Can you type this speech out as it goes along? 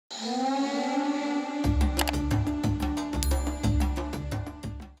Bad.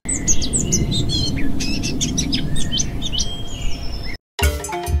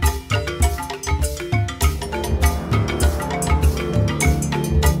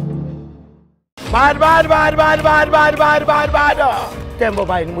 Tembo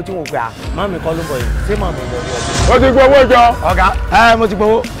báyìí ni mo ti wò pé màmí kọ́ ló bọ̀ yìí ṣé màmí lọ rí ọjọ́. Mo ti gbowó jọ. Ọ̀gá mo ti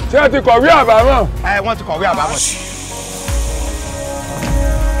gbowó. Ṣé ẹ ti kọ̀wé àbámọ̀? Wọ́n ti kọ̀wé àbámọ̀.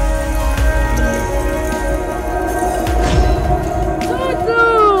 Tútù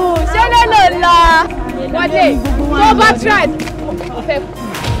ṣé lè lò lọ wọlé tó bá tribe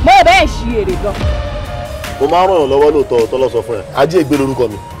mo bẹ́ẹ̀ ṣí èrè gan. Mo máa ń ràn yàn lọ́wọ́ lóòótọ́ tọ́lọ́ sọ fún ẹ. Ajé ìgbé lórúkọ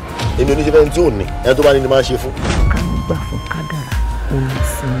mi. Èmi oníṣẹ́ fẹ́ni tí ò ní ẹni tó bá ní ni máa ń ṣe fún. Ká gbà fún kádàrá òun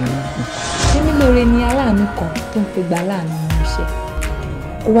ìsinmi lọ́gùn. Ṣé nílòore ni aláàánú kan tó ń pe gba aláàánú ní iṣẹ́?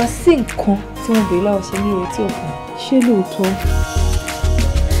 Kò wá sí nǹkan tí wọ́n béèrè lọ́wọ́ ṣe ní ìrètí òfin. Ṣé lóòótọ́?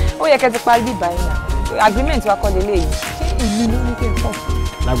 Ó yẹ kẹ́ ti parí bíbá yìí náà. Agreement wa kọ́ lélẹ̀ yìí. Ṣé èmi ló ní kí n pọ̀?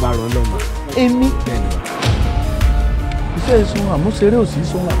 Lágbára Ọlọ́run. Èmi. Iṣẹ́ ìsun àmúṣeré òsì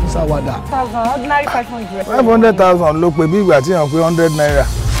ìsun àfúnṣàwádà. Ordinary 500. 500,000 ló pe bí ìgbà tí yàn pé 100 naira.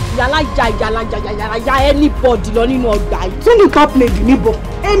 Yàrá anybody lọ nínú ọgbà yìí. Tún ní top lady níbọ̀.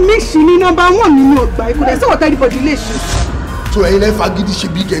 Èmi sì ní number 1 nínú ọgbà yìí. Kò dẹ̀ sọ̀rọ̀ anybody lè ṣe. So ẹ̀yin lẹ́ fagídí ṣe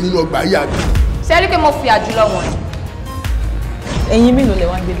bí kẹ́ nínú ọgbà yìí àgbẹ̀. Ṣé rí pé mo fi àjùlọ wọn? Ẹ̀yin mélòó lẹ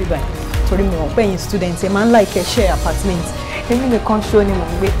wá ń gbé bíbá yìí? Torí mi ò pé ẹ̀yin student ẹ máa ń like share apartment. Èmi nìkan ṣó ni mò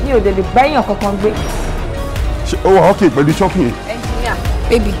ń gbé. Mi ò dẹ̀ lè bá èèyàn kankan gbé. Ṣé ó wà ókè pẹ̀lú shopping? Engineer.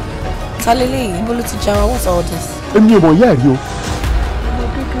 Baby, ta lélẹ́yìí? Níbo ló ti já wa? What's all this? Èmi ò mọ̀ ìyá ẹ̀ rí o.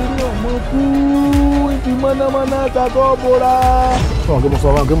 Kékeré ọmọ kú ibi mọ́nàmọ́ná tàtọ́ bóra. Fún ọ̀gá mo sọ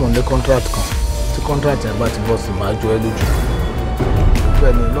wọn pé mo ní contract kan tí contract yẹn bá ti bọ́ sí máa jọ ẹ́ lójú.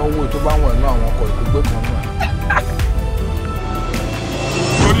 Bẹ́ẹ̀ ni ìnáwó tó bá wọ̀n náà àwọn ọkọ̀ ìgbé kan náà.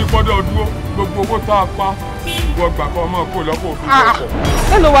 Torí gbọ́dọ̀ dúró gbogbo owó tá a pa ìwọ gbà kan máa kó lọ́pọ̀ òfin lọ́pọ̀.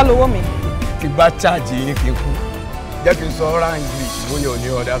 Èló wá lówó mi? Tí bá charge yín kí n kú jẹ́ kí n sọ ọ́rá English bóyá ò ní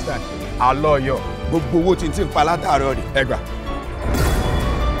understand. Àlọ́yọ̀ gbogbo owó tí n ti ń pa látàárọ̀ rẹ̀ ẹ gbà.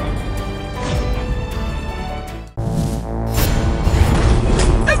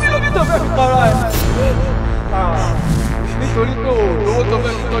 tó fẹ́ fi tọrọ ẹ̀ nítorí pé o lówó tó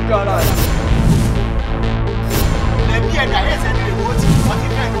fẹ́ fi tọ́jú ara ẹ̀. Ẹbí ẹ̀dá ẹ̀sẹ̀ ni èwo tí wọ́n ti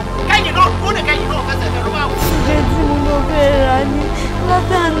fẹ́ kẹ́yìn náà kó lè kẹ́yìn náà fẹsẹ̀ fẹ́ ló máa wù. Oúnjẹ tí mo lọ fẹ́ rà ní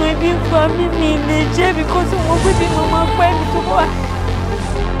látàánú ibi ń pa mí mi lè jẹ́ bí kò tí mo gbé bí mo máa pẹ́ mi tó bọ́ wá.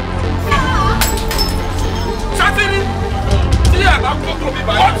 Sátírì tí àbá kókó mi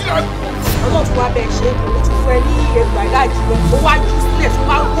báyìí. Wọ́n ti rà. Ọlọ́run tún wá bẹ́ẹ̀ ṣe é ti fún ẹ ní ẹgbàá ìdájì lọ ó wá jù sílẹ̀ tó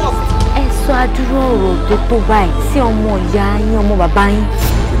wá wọ̀. Ẹ sọ àdúrà ọ̀rọ̀ tó tó báyìí sí ọmọ ìyá yín ọmọ bàbá yín.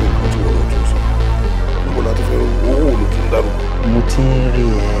 Kí ni nǹkan tí wọ́n lọ tún sọ? Níbo la ti fẹ́ owó ló tún dárò? Mo ti ń rí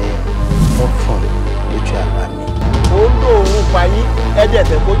ẹ fọ́fọ̀n lójú àlá mi. Ó ń lò òun pa yín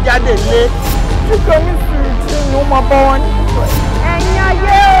ẹ̀dẹ̀fẹ̀ kó jáde lé. Kíkọ́ ní fìrìtì ni ó máa bọ́ wọn ní. Ẹ̀yin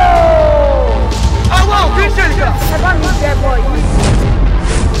ayé o! Àwọn òfin ṣe ìjà. Ẹ bá mi jẹ bọ̀ yìí.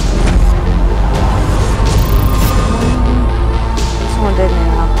 £200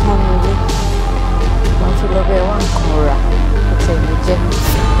 kan mi lé. Wọ́n ti lọ bẹ́ẹ̀ wá nǹkan rà. Ó tẹ̀lé jẹ́.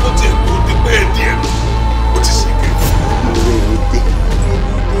 Ó ti èkó ti pẹ́ díẹ̀ ó ti sì ké. Ìwé mi dé.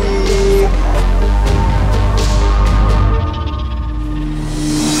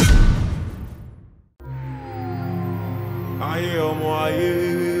 Ayé ọmọ ayé.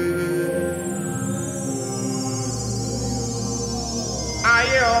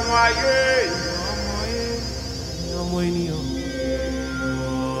 Ayé ọmọ ayé. Ọmọ ènìyàn.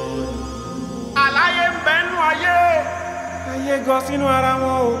 Àláyé ń bẹ́nu ayé. Ayé gọ sínú ara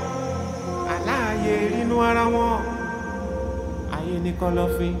wọn o. Aláàyè rínú ara wọn. Ayé ní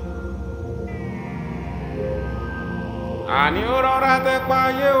kọ̀lọ̀fín. Àní ó rọra tẹpa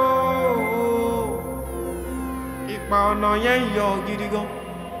ayé o. Ipa ọ̀nà yẹn ń yọ gidi gan.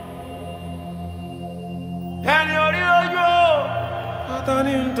 Ẹni orí ojú o. Ọ̀tọ̀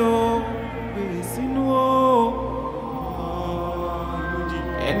ní ń tó bèrè sínú o.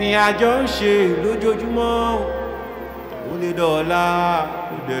 Ẹni àjọ ń ṣe lójoojúmọ́ ó lè dọ̀ọ́lá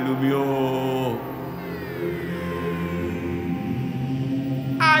ó dẹ̀lómi o.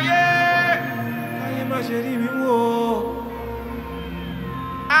 Ayé má ṣe rí mi wò.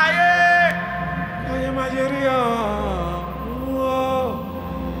 Ayé má ṣe rí ọ wò.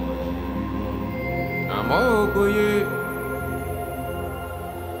 Àmọ́ ògbóye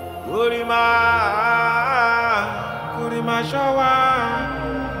kórì máa ṣọ́ wa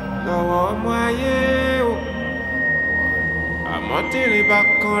lọ́wọ́ ọmọ ayé o. Àmọ́ tèrè bá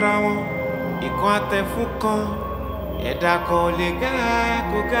kanra wọn ìkan àtẹ fún kan ẹ̀dá kan lè ga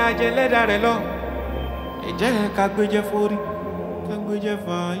kó ga jẹ lẹ́dà rẹ̀ lọ ẹ jẹ́ ká gbéjẹ́ forí ká gbéjẹ́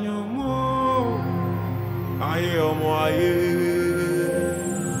fààyàn mọ́ ayé ọmọ ayé.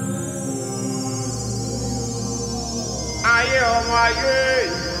 ayé ọmọ ayé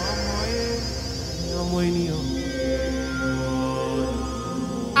ọmọ ènìyàn.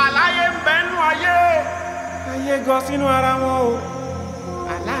 àlàyé ń bẹ́nu ayé ayé gan sínú ara wọn o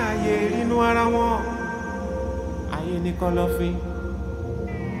àlàyé rínú ara wọn ayé ní kọ̀lọ̀fín.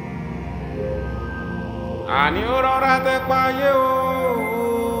 àní ó rọra tẹ pa ayé o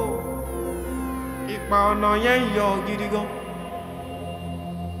ipa ọ̀nà yẹn ń yọ gidi gan.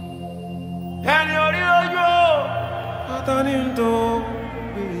 ẹni orí ojú o ọ̀tọ̀ ní ń tó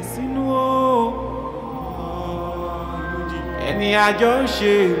bèrè sínú o ẹni àjọ ń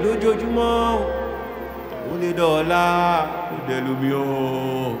ṣe lójoojúmọ́ ó lè dọ̀ọ́lá ó dẹ̀lómi o.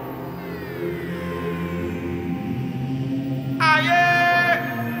 ayé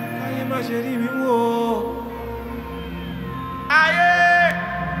ayé má ṣe rí mi wò ayé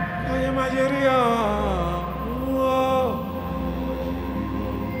ayé má ṣe rí ọ wò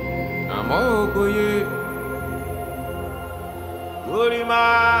àmọ́ ògbóye kórì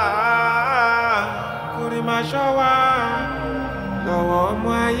máa ṣọ́ wa lọ́wọ́ ọmọ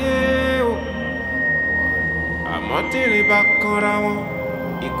ayé o àmọ́ tèrè bá kanra wọn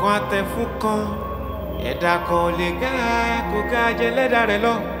ìkan àtẹ̀fún kan ẹ̀dá kan lè ga kó ga jẹ lẹ́dà rẹ̀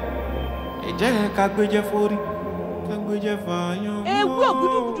lọ ẹ jẹ́ ká gbéjẹ́ forí ká gbéjẹ́ fààyàn mọ́. ewé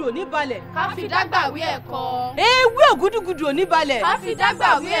ògúdùgudù ò ní balẹ̀. ká fi dágbàwí ẹ̀kọ́. ewé ògúdùgudù ò ní balẹ̀. ká fi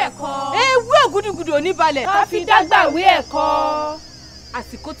dágbàwí ẹ̀kọ́. ewé ògúdùgudù ò ní balẹ̀. ká fi dágbàwí ẹ̀kọ́.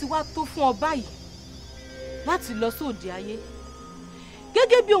 àsìkò ti wá tó fún ọ báyìí láti lọ sóde ayé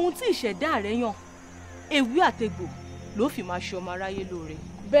gẹ́gẹ́ bí ohun tí ìṣẹ̀dá rẹ̀ yàn ewé àtegbò ló fi máa ṣe ọmọ aráyé lóore.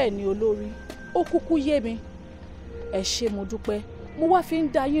 bẹ́ẹ̀ ni olórí ó kúkú yé mi ẹ ṣé mo dúpẹ́ mo wá fi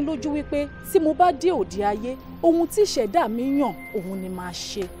ń dá yín lójú wípé tí mo bá dé òde ayé ohun tí ìṣẹ̀dá mi yàn òun ni màá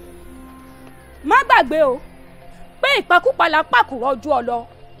ṣe. má gbàgbé o pé ìpakúpa là ń pàkúrọ̀ ojú ọlọ.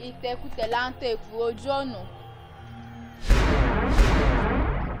 ìtẹ̀kùtẹ̀ là ń tẹ èkúrò ojú ọ̀nà.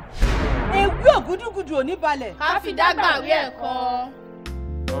 ewé ògúdùgudù ò ní balẹ̀. ká fi dágbàwí ẹ̀kọ́.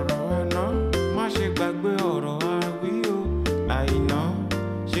 ọ̀rọ̀ àná má ṣe gbàgbé ọ̀rọ̀ àwí o àìná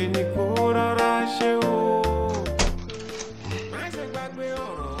ṣe ni kó rárá ṣe o. má ṣe gbàgbé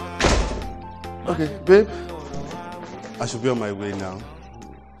ọ̀rọ̀ àwí. Okay, babe, I should be on my way now.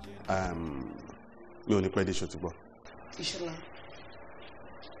 Mi ò ní pẹ́ dé ṣó ti gbọ́.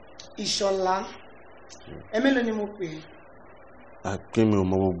 Ìṣọ̀lá ẹ̀mélòó ni mo pè é. Kí mi ò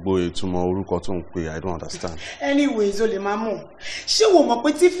mọ gbogbo ìtumọ̀ orúkọ tó ń pè, I don't understand. Anyways o lè máa mọ̀ ṣé wo mọ̀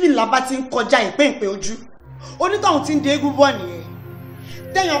pé tí fìlà bá ti ń kọjá ìpéǹpé ojú onítọ̀hún ti ń de eégún bọ̀ nìyẹn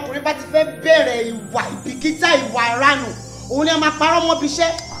tẹ̀yìn ọkùnrin bá ti fẹ́ bẹ̀rẹ̀ ìwà ìbìkítà ìwà ìranù òun ni a máa parọ́ mọ́ bí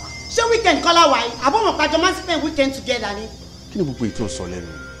iṣẹ́ ṣé weekend kọ́lá wà yìí àbọ̀mọ̀ pàjọ máa ń spend weekend together ni. Kí ni gbogbo ètò sọ lẹ́nu?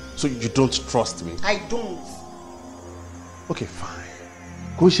 So you don't trust me? I don't. Okay, fine.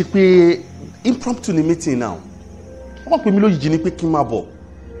 Kò ṣe pé impromptu ni meeting now. Wọ́n pè mí lójijì ní pé kí n máa bọ̀.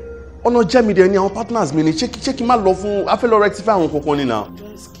 Ọ̀nà jẹ́ mi dẹ̀ ni àwọn partners mi ni ṣé kí n má lọ fún afẹ́lọ́ rectify àwọn kankan ni now.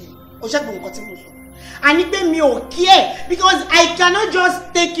 O ṣẹ́gun nǹkan tí mo sọ. Àní pé mi ò care because I cannot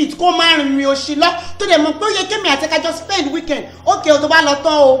just take it kó máa rìn mi òṣì lọ tó dẹ̀ mọ̀ pé ó yẹ kémi àti ẹ̀ka just spend weekend. Okay o tó bá lọ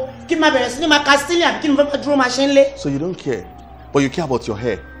tán o kí n máa bẹ̀rẹ̀ sí ní máa ka sílẹ̀ àbí kí n fẹ́ dúró máa ṣe ń lé. So you don't care but you care about your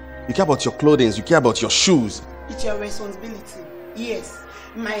hair, you care about your clothing, you care about your shoes. It's your responsibility. Yes.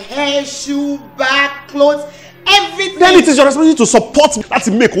 My hair, shoe, bag, clothes, everything. Then it is your responsibility to support me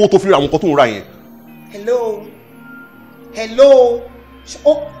láti make owó tó fi ra àwọn nǹkan tó ń ra yẹn. Hello.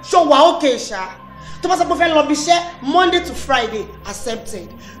 Ṣó wà okay ṣá. Tó bá sọ pé fẹ́ lọ bí iṣẹ́ Monday to Friday accepted.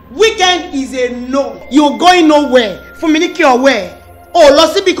 Weekend is a no. You're going nowhere. Fún mi ní kí ọwọ́ ẹ̀. O lọ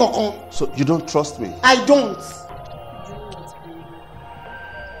síbi kankan. So you don't trust me? I don't.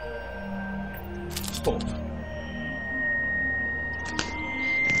 Stop.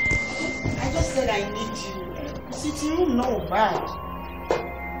 I just said I need you. Sitting room no bad.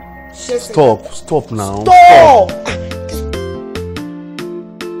 Stop now. Stop.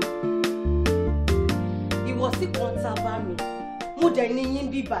 Ìwọ sí kan tá bá mi. Mo dẹ̀ ní yín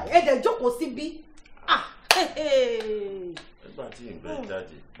bí báyìí. Ẹ dẹ̀ jókòó síbí. Nígbà tí ìgbẹ́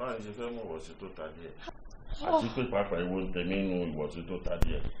jáde, báwo ni ṣe fẹ́ mú ìwọ̀sí tó ta díẹ̀? Àti pé pàápàá ìwọ ń tẹ nínú ìwọ̀sí tó ta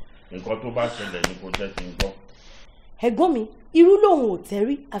díẹ̀. Nǹkan tó bá ṣẹlẹ̀ ni kò jẹ́ kí n gbọ́. Ẹ̀gbọ́n mi, irú lòun ò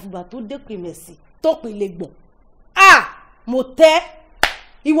tẹ́rí àfìgbà tó dépin mẹ̀sì tó pin lè gbọ̀n. Mo tẹ́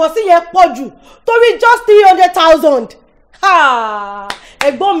ìwọ̀sí yẹn pọ̀ jù torí just 300,000.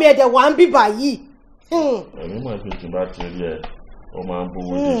 Ẹ̀gbọ́n mi ẹ̀dẹ̀ wà ń bíbà yìí. Ẹ̀mí mọ̀ pé tí n bá ti rí ẹ, ó máa ń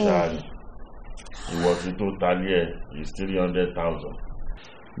bówó dé ṣáà ni. ìwọ̀sí tó talé ẹ̀ is 300,000.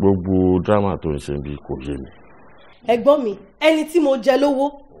 gbogbo drama tó ń ṣe bí kò yé mi. ẹ̀gbọ́n mi ẹni tí mo jẹ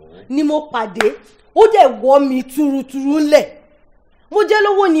lówó ni mo pàdé ó dẹ̀ wọ́ mi túrútúrú ńlẹ̀ mo jẹ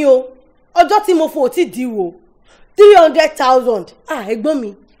lówó ni o ọjọ́ tí mo fò tí di wò 300,000 ẹ̀gbọ́n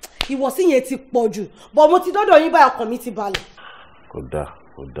mi ìwọ̀sí yẹn ti pọ̀ jù bọ̀ mo ti dọ́dọ̀ yín báyìí ọkàn mi ti balẹ̀. kò dáa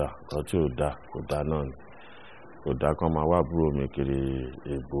nǹkan tí ò dáa náà ni kò dáa kán máa wá àbúrò mi kiri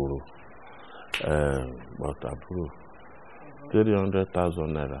ìgboro bọ́tà àbúrò 300,000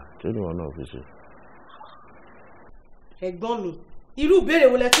 naira kí ni wọn náà fi ṣe. ẹ̀gbọ́n mi irú ìbéèrè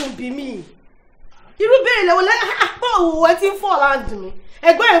wo lẹ tún bí mí irú ìbéèrè wo lẹ òwò ẹ ti ń fọ́ láǹdì mi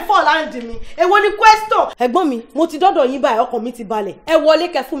ẹ̀gbọ́n ẹ̀ ń fọ́ láǹdì mi èwo ni question. ẹ̀gbọ́n mi mo ti dọ́dọ̀ yín báyìí ọkàn mi ti balẹ̀ ẹ wọlé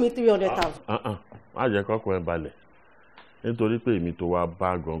kẹ́ fún mi 300,000. má jẹ́ kọ́kọ́ ẹ balẹ̀ nítorí pé èmi tó wá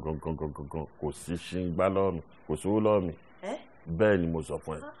bá gangan kò sí ṣíngbá lọ́wọ́ mi kò sówó lọ́wọ́ mi bẹ́ẹ̀ ni mo sọ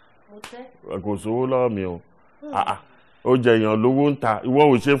fún ẹ kò sówó lọ́wọ́ mi o ó jẹ èèyàn lówó ń ta ìwọ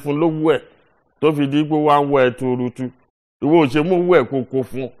ò ṣe fún lówó ẹ̀ tó fi di pé wá ń wọ ẹ tuurutu ìwọ ò ṣe mú owó ẹ̀ kó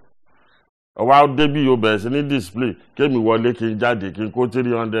fún ọwọ́ débí yóò bẹ̀rẹ̀ sí ní display kémi wọlé kí n jáde kí n kó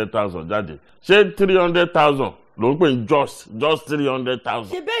 300,000 jáde ṣé 300,000 ló ń pè ní just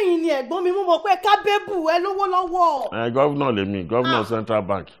 300,000. ṣe bẹ́yìn ni ẹ̀gbọ́n mi mú mọ̀ pé kábẹ́bù ẹ lówó lọ́wọ́. gọ́vnà lèmi gọ́vnà Central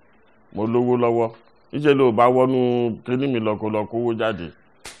Bank mo lówó lọ́wọ́ níṣẹ́ ló bá wọnú kíní mi lọ kówó jáde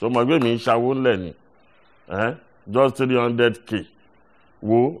tó mọ̀ pé mi ń ṣàwó ńlẹ̀ ni just 300k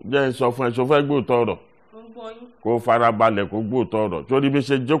wo jẹ́ ń sọ fún ẹ ṣo fẹ́ gbóòtọ́ ọ̀rọ̀ kó farabalẹ̀ kó gbóòtọ́ ọ̀rọ̀ torí bí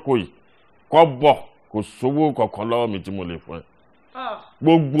ṣe jókòó yìí kọ́ bọ̀ kò sówó kankan lọ́wọ́ mi tí mo lè fún ẹ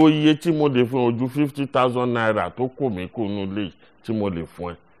gbogbo iye tí mo lè fún ojú 50,000 naira tó kò mí kò nú lé tí mo lè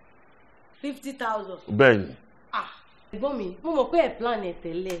fún ẹ. 50,000. bẹ́ẹ̀ ni. ẹ̀gbọ́n mi mo mọ̀ pé ẹ̀ plan ẹ̀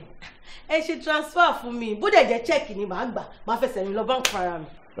tẹ́lẹ̀ ẹ ṣe transfer fún mi bó dẹ̀ jẹ́ check ni màá gbà máa fẹsẹ̀ rìn lọ báńkì para mi.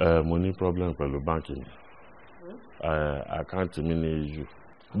 mo ní problem pẹ̀lú báńkì mi àkáǹtì mi ní issue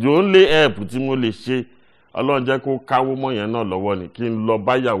the only help tí mo lè ṣe ọlọ́run jẹ́ kó káwó mọ́ yẹn náà lọ́wọ́ ni kí n lọ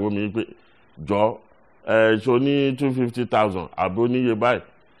báyàwó mi pé jọ ṣo ní 250,000 àbí oníye báyìí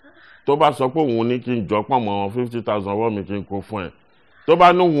tó bá sọ pé òun ní kí n jọ pọ̀ mọ́ 50,000 ọwọ́ mi kí n kó fún ẹ tó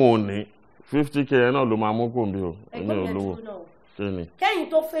bá ní òun ò ní 50k yẹn náà ló máa mú kò ń bí o èmi ò lówó kí ni. kẹ́yìn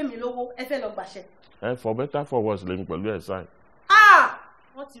tó fẹ́ mi lówó ẹ fẹ́ lọ gbàṣẹ. for better for worse lèmi pẹ̀lú ẹ̀ sáì.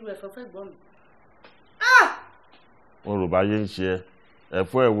 wọ́n ti rú ẹ̀fọ́ fẹ́ gbọ́n mi. mo rò bá yé ń ṣe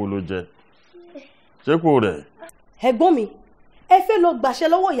ẹ̀fọ́ ẹ̀ wo ló jẹ ṣé kò rẹ̀. ẹ̀gbọ́n mi ẹ fẹ́ lọ gbàṣẹ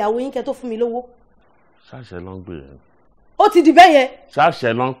lọ́wọ́ ìyàwó yín kẹ́ tó fún mi lówó. ṣáṣẹ ló ń pè yẹn. ó ti di bẹ́ẹ̀ yẹn.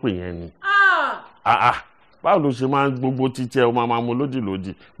 ṣáṣẹ ló ń pè yẹn ni. báwo ló ṣe máa ń gbogbo títí ẹ o máa mú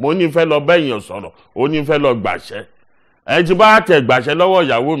lódìlódì mo ní fẹ́ lọ bẹ́yìn sọ̀rọ̀ ó ní fẹ́ lọ gbàṣẹ ẹ ti bá tẹ gbàṣẹ lọ́wọ́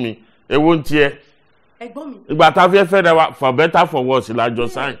ìyàwó mi èwo ń tiẹ̀. ẹ̀gbọ́n mi. ìgbà tá a fẹ́ rẹ wa for better for worse lájọ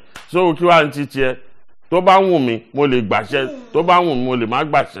sáyìn so kí wàá ti tiẹ̀ tó bá wù mí mo lè gbàṣẹ tó bá wù mí mo lè má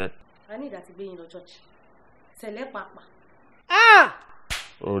gbàṣẹ. a ní ìdá ti gbé yín lọ church tẹ̀lé pàápàá.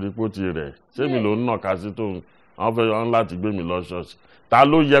 orí pò ti rẹ̀ ṣé mi ló ń nà ká sí tóun àwọn fẹ́ wọn láti gbé mi lọ ṣọ́ọ̀ṣì ta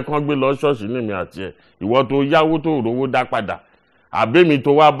ló yẹ kán gbé lọ ṣọ́ọ̀ṣì ní mi àti ẹ̀ ìwọ tó yáwó tó rówó dá padà àbẹ́mi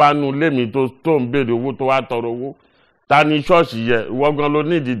tó wá bá nu lémi tó ń béèrè owó tó wá tọrọ owó ta ni ṣọ́ọ̀ṣì yẹ ìwọ gan ló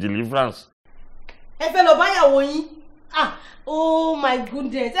ní ìdí deliverance. ẹ fẹ́ lọ báyàwó yín oh my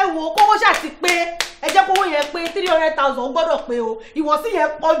goodness ẹ wo kówó ṣáà ti pé ẹ jẹ́ kówó yẹn pé 300,000 ó gbọ́dọ̀ pé o ìwọ̀sí yẹn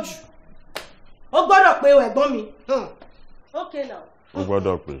pọ̀ jù ó gbọ́dọ̀ pé o ẹ̀gbọ́n mi. okay now. ó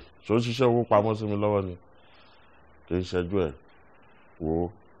gbọ́dọ̀ pé ṣó ṣiṣẹ́ owó pamọ́ sí mi lọ́wọ́ ni kì í ṣẹ́jú ẹ̀ wò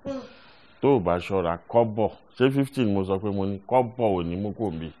ó tó o bá ṣọ́ra kọ́bọ̀ ṣé 15 mo sọ pé mo ní kọ́bọ̀ ò ní mú kò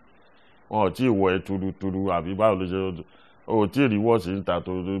mí wọn ò tí ì wọ ẹ turuturu àbí báwo ló ṣe o ò tí ì rí wọ́ọ̀sì níta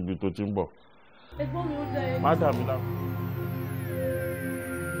tó ibi tó ti ń bọ̀. ẹ̀gbọ́n mi ó dá ẹ. má dàbí láwọn.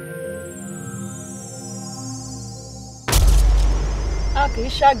 a kì í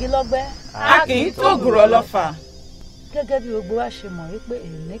ṣági lọ́gbẹ́. a kì í tó gùrọ̀ lọ́fà. gẹ́gẹ́ bí gbogbo wa ṣe mọ̀ wípé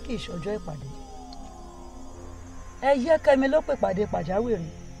èmi kì í ṣọjọ́ ìpàdé. Ẹyẹkẹ́mi ló pè pàdé pàjáwìrì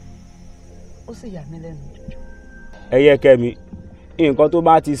ó sì yà mí lẹ́nu jọjọ. Ẹyẹkẹ́mi nǹkan tó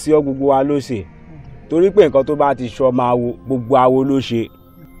bá ti ṣe ọ́ gbogbo wa ló ṣe torí pé nǹkan tó bá ti ṣọ́ máa wo gbogbo awo ló ṣe.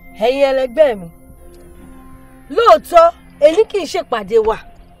 ẹ̀yin ẹlẹgbẹ́ mi lóòótọ́ èyí kì í ṣèpàdé wa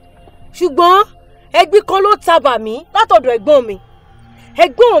ṣùgbọ́n ẹgbẹ́ kan ló tabà mí látọ̀dọ̀ ẹ̀gbọ́n mi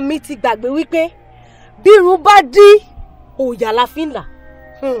ẹ̀gbọ́n mi ti gbàgbé wípé bí irun bá dí òòyà la fi ń là.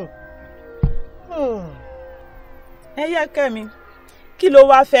 Ẹyẹkẹ́mi kí ló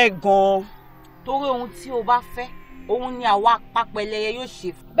wá fẹ́ gan-an. torí ohun tí o bá fẹ́ òun ni àwa pápẹ́lẹ́yẹ yóò ṣe.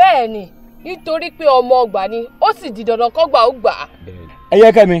 bẹ́ẹ̀ ni nítorí pé ọmọ ọgbà ni ó sì di dandan kọ́gbà ó gbà á.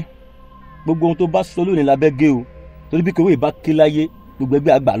 Ẹyẹkẹ́mi gbogbo ohun tó bá sọ lónìí lábẹ́ gé o torí bí kòwé bá ké láyé gbogbo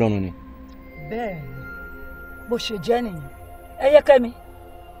ẹgbẹ́ àgbà lọ́run ni. bẹ́ẹ̀ ni bó ṣe jẹ́ nìyẹn Ẹyẹkẹ́mi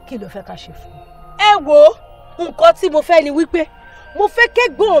kí ló fẹ́ ká ṣe fún un. ẹ wo nǹkan tí mo fẹ́ ni wípé mo fẹ́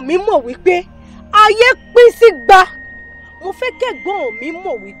kẹ́gbọ́n mi mọ̀ wípé ayé pín sí gba mo fẹ́ kẹ́gbọ́n mi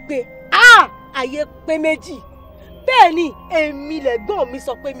mọ̀ wípé ayé pé méjì bẹ́ẹ̀ ni èmi lẹ́gbọ́n mi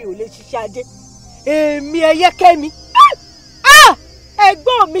sọ pé mi ò lè ṣiṣẹ́ ajé èmi Ẹyẹkẹ́mi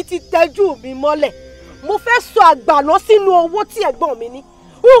ẹ̀gbọ́n mi ti tẹ́jú mi mọ́lẹ̀ mo fẹ́ sọ àgbàná sínú owó tí ẹ̀gbọ́n mi ní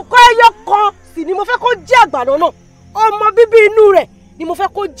nǹkan ẹyọ kan sì ni mo fẹ́ kó jẹ́ àgbàná náà ọmọ bíbí inú rẹ̀ ni mo fẹ́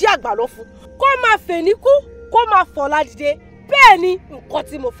kó jẹ́ àgbàná fún kó máa fèní kú kó máa fọ̀la dìde bẹ́ẹ̀ ni nǹkan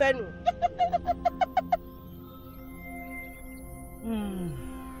tí mo fẹ́ nù.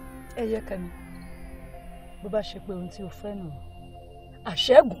 Ẹyẹkẹ́mi bó bá ṣe pé ohun tí o fẹ́ nù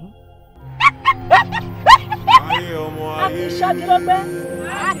àṣẹ́gun. A kì í ṣáájú lọ́gbẹ́.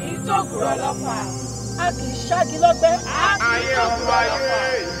 A kì í tóògùrọ̀ lọ́fà. A kì í ṣáájú lọ́gbẹ́. Ayé ọmọ ayé.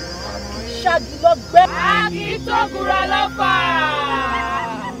 A kì í ṣáájú lọ́gbẹ́. A kì í tóògùrọ̀ lọ́fà.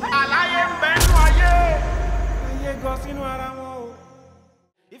 Àlàyé ń bẹ nínú ayé. Ayé gan sínú ara wọn o.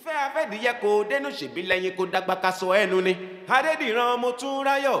 Ìfẹ́ afẹ́dìyẹ kò dénú ṣèbí lẹ́yìn kó dàgbà ká sọ ẹnu ni. Adediran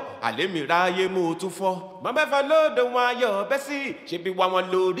Motunrayo, àlémi ráyé mo tún fọ́. Mọ̀mẹ́fà lóde wọn ayọ̀ bẹ́ sí, ṣebí wà wọn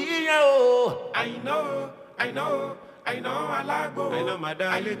lórí yẹn o. I know, Alagbo. I know my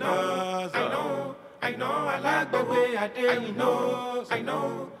darling knows. I know, Alagbo.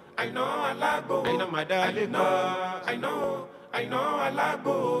 I know, Alagbo. I know my darling knows. I know,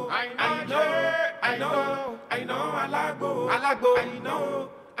 Alagbo. I know, Alagbo. Alagbo.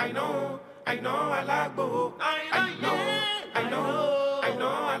 I know, Alagbo.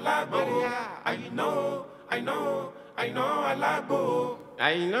 I know, Alagbo. I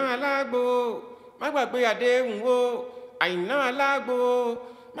know, Alagbo. Má gbàgbé àdéhùn o. Àìná Alagbo.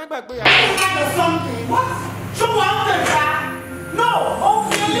 Má gbàgbé àdéhùn. Something. What? Ṣé wọ́n ń tẹ̀ka? No, ó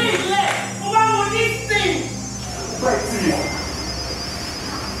fi ilé ilẹ̀. Mo bá wo ní sìn. Bẹ́ẹ̀ tí yà.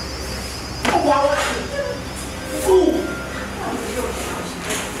 Ó wà wọ́n sí. Fún.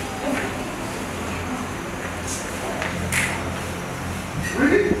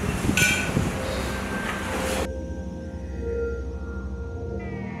 Really?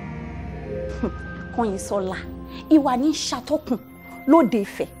 Kọ́yìnsọ́lá ìwà ní ṣàtọ́kùn lóde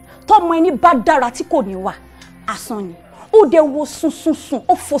Ifẹ̀ tọmọ ẹni bá dára tí kò ní wà asán ni ó dé wo sunsunsun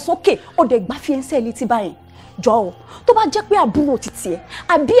ó fò sókè ó dé gbá fiẹ́nsẹ́ létí báyìí jọ o tó bá jẹ́ pé àbúrò títí ẹ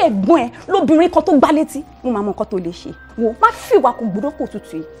àbí ẹ̀gbọ́n ẹ lóbìnrin kan tó gbá létí mo máa mọ nǹkan tó lè ṣe wo má fìwà kò gbọ́dọ̀ kò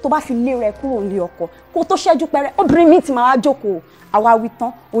tutù yìí tó bá fi lé rẹ kúrò nílé ọkọ kó tó ṣẹ́jú pẹ́rẹ́ obìnrin mi ti máa wá jókòó àwa wí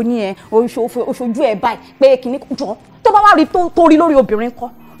tán ó ní ẹ oṣojú ẹ báyìí pé kìíní jọ tó bá wá rí tó rí lórí obìnrin kan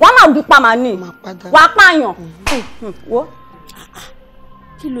wàá máa gún pa màá ní wàá pààyàn wo.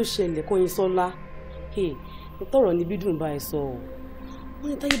 kí ló ṣẹlẹ̀ Kọ́yìnsọ́lá tọrọ níbí dùn bá ẹ sọ ọ wọn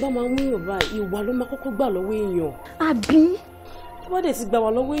ní táyé bá máa mú èèyàn báyìí ìwà ló máa kọ́kọ́ gbà lọ́wọ́ èèyàn. àbí. tó bá dẹ̀ ti gbà wá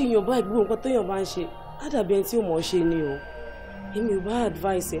lọ́wọ́ èèyàn báyìí gbogbo nǹkan téèyàn bá ń ṣe á dàbí ẹni tí ò mọ̀ ọ́ ṣe ni o èmi ò bá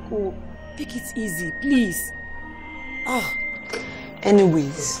advice ẹ kó take it easy please.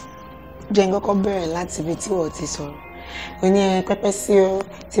 Anyways jẹ́ n kọ́kọ́ bẹ̀rẹ̀ láti ibi tí wọ́n ti sọ̀rọ̀ òní ẹ pẹ́pẹ́ sí ọ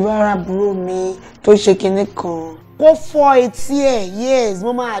tí bá ra àbúrò mi tó ṣe kinní kan kó fọ́ etí ẹ̀ yes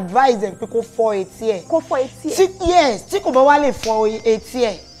mo máa advise ẹ pé kó fọ́ etí ẹ̀. kó fọ́ etí ẹ̀. yes tí kò bá wá lè fọ́ etí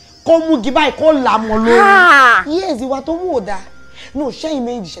ẹ̀ kó mú igi báyìí kó là mọ́ lórí. yes ìwà tó wù ó dáa ní òṣèyìn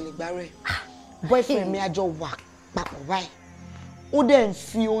méjì ṣẹlẹ̀ gbá rẹ̀ boyfriend mi àjọ wà papọ̀ báyìí ó dẹ̀ ń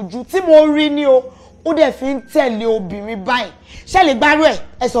fi ojú tí mo rí ní o ó dẹ̀ fi ń tẹ̀lé obìnrin báyìí ṣẹlẹ̀ gbá rẹ̀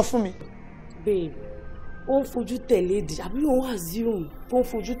ẹ sọ fún mi. babe ó ń fojú tẹ̀lé di àbí òun assume tó ń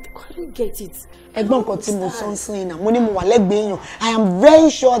fojú I don't get it. ẹ̀gbọ́n nǹkan tí mo sọ ń sìn náà mo ní mo wà lẹ́gbẹ̀ẹ́ èèyàn I am very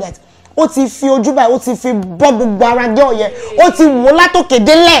sure that ó ti fi ojú báyìí ó ti fi bọ́ gbogbo ara jẹ́ ọ̀yẹ́ ó ti wò látòkè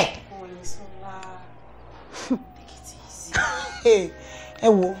délẹ̀. ẹ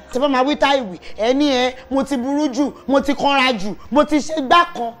wo tí bá máa wí táìwì ẹni ẹ mo ti burú jù mo ti kanra jù mo ti ṣe gbá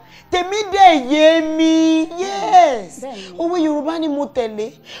kan tèmi dẹ̀ yé mi yes òwe Yorùbá ni mo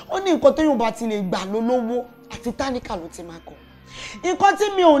tẹ̀lé ó ní nǹkan tó Yorùbá ti lè gbà lólówó àti táníkà ló ti máa kọ nǹkan tí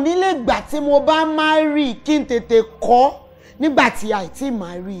mi ò ní lè gbà tí mo bá máa rí kí n tètè kọ́ nígbà tí àìtí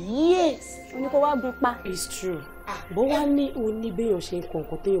máa rí yes. o ní kó wá gun pa. it's true bó wá ní oníbẹ̀yàn ṣe ń kọ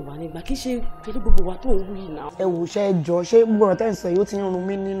nǹkan téèyàn wà nígbà kí ṣe pẹ̀lú gbogbo wa tó ń wú yìí náà. ẹ wò ṣe ẹ jọ ṣé gbogbo ọ̀rọ̀ tẹ́ ń sọ yìí ó ti ń rún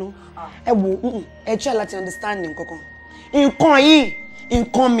mi nínú ẹ wò ẹ try láti understand nǹkan kan nǹkan yìí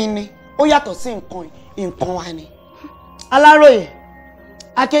nǹkan mi ni ó yàtọ̀ sí nǹkan wa ni. Aláròyé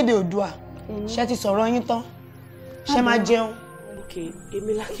akéde Oòduà ṣe ti sọ̀rọ̀ yín tán ṣe máa jẹun. ok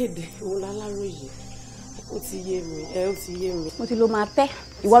èmi lákéde òun láláròyé ó ti yé mi ó ti yé mi. mo ti lo máa tẹ́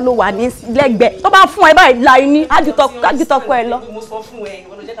ìwọ ló wà ní lẹ́gbẹ̀ẹ́ tó bá fún ẹ báyìí la ní ájútọ́kọ ẹ lọ. mo sọ fún ẹ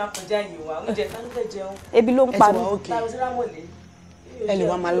ìwọ ló jẹ́ ká kọjá yìí wá oúnjẹ tá ló fẹ́ jẹun. ebi ló ń pa mí. ẹ lè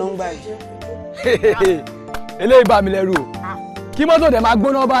wá máa lọ ń gbà yìí. eléyìí bá mi lẹ́rù o kí mọ́tò dẹ̀ máa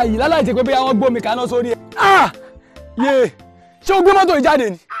gbóná báyìí láláì jẹ́ pé bí àwọn gbómi kaná sórí ẹ̀. yé ṣé o gbé mọ́tò yìí jáde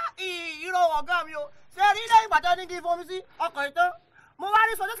ni. irọ́ ọ̀gá mi o ṣe rí lẹ́yìn ìgbà tó ní kí n fomi sí ọkọ̀ ìtàn mo wá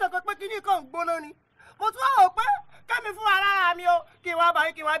rí sọdẹ́sẹ̀ pé kíní kan ń gbóná ni mo tún wá wò pé kẹ́mi fún ara mi o kí n wá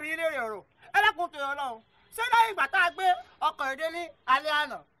báyìí kí n wá bí ilé rẹ̀ ọ̀rọ̀ ẹlẹ́kùn tó yọ lọ́hùn ṣé lẹ́yìn ìgbà tá a gbé ọkọ̀ èdè ní alẹ́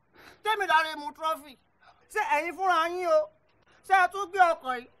àná tẹ́mi lọ́ọ́ mu trọ́fì ṣé ẹ̀yin fúnra yín o ṣé ẹ tún gbé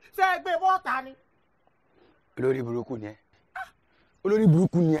ọkọ̀ yìí ṣé ẹ gbé bọ́ọ̀tà ni. olórí burúkú ni ẹ olórí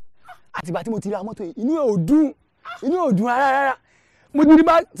burúkú ni ẹ àtìgbà tí mo ti ra mọ́tò yìí inú ò dùn rárá mo ti rí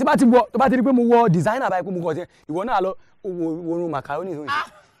tí bá ti wọ tó bá ti rí pé mo wọ designer báyìí pé mo kàn sí ìwọ náà lọ wo orun macaroni tó ń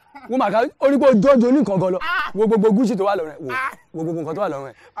ṣe wo macaroni orí pé jọjọ ní nǹkan gan lọ wo gbogbo Gucci tó wà lọ́rùn ẹ wo gbogbo nǹkan tó wà lọ́rùn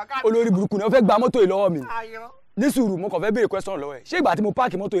ẹ olórí burúkú ni ó fẹ́ gba mọ́tò yìí lọ́wọ́ mi ní sùúrù mo kàn fẹ́ béèrè question lọ́wọ́ ẹ ṣé ìgbà tí mo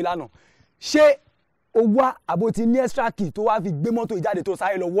páàkì mọ́tò yìí lánàá ṣé o wá àbó ti ní extra key tó wá fi gbé mọ́tò yìí jáde tó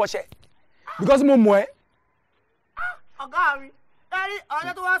sáré lọ wọ́ṣẹ́ because mo mọ̀ ẹ́. ọ̀gá mi dárí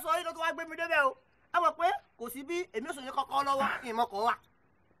ọ̀rẹ́ tó wá sọ yìí ló tó wá gbé mi débẹ̀ o ẹ mọ̀ pé kò sí bí èmi ò sọ ní kọ́kọ́ lọ́wọ́ ìmọ̀ kan wà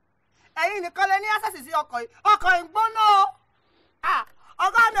ẹ̀yin nìkan lẹ ní access sí ọkọ̀ yìí ń gbóná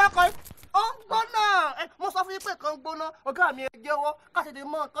ọ̀gá mi ọkọ̀ yìí ó ń gbóná mo sọ fún yín pé kan ń gbóná ọ̀gá mi ẹ jẹ́wọ́ ká tètè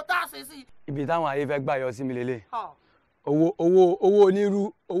mọ nǹkan tá a ṣe sí. ibi táwọn ayé fẹ́ gbà yọ sí mi lélẹ̀ owó onírú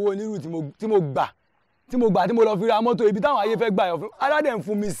tí mo gbà tí mo lọ fi ra mọ́tò ibi táwọn ayé fẹ́ gbà yọ fún aládẹ̀ ń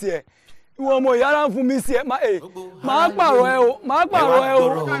fún mi sí ẹ ìwọ ọmọ ìyá ara ń fún mi sí ẹ máa pààrọ̀ ẹ o máa pààrọ̀ ẹ o.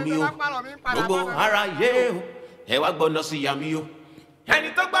 gbogbo ara yé o ẹ wá gbọ́dọ̀ sí yàmi o ẹni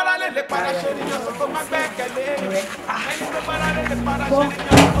tó gbára lè lè para ṣe ni yàn tó má gbẹ́kẹ̀lé ẹni tó gbára lè lè para ṣe ni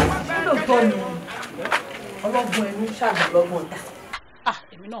yàn tó má gbẹ́kẹ̀lé. ọlọ́gbọ́n ẹnu ṣàgbọ́gbọ́n ta.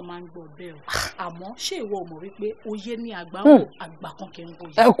 èmi náà máa ń gbọ́ bẹ́ẹ̀ o àmọ́ ṣé ìwọ ò mọ̀ wípé oyé ní àgbà wò àgbà kan kì í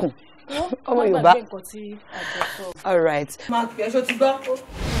wòye. ẹkùn ọmọ Yorùbá. all right. máa pè é ṣó ti gbọ́.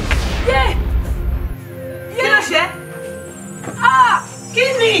 yé ló ṣe kí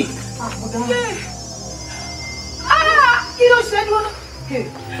ni kí ló ṣe ni wọn.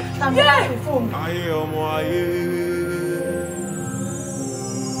 ayé ọmọ ayé.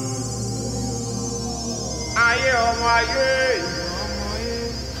 ayé ọmọ ayé.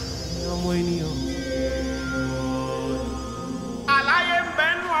 ọmọ ènìyàn. àlàyé ń bẹ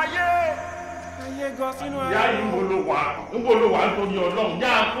nínú ayé. ayé gan sínú ayé. ìyá yìí ń bolo wà nítorí Ọlọ́run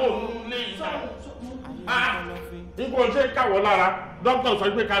yá fóònù lé ìta. nígbà tí ó káwọ́ lára dókítà sọ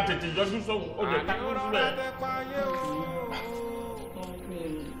pé ká tètè yọjú sóhun ó lè ká kúrú sílẹ̀.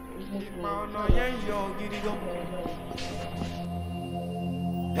 ọ̀nà yẹn yọ gidi gan.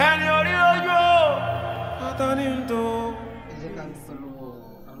 ẹni orí ojú ọ̀tọ̀ ní ń tó. ẹ jẹ́ ká polówó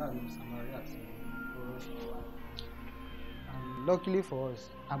aláàánú Samaria àti oroṣi. Luckily for us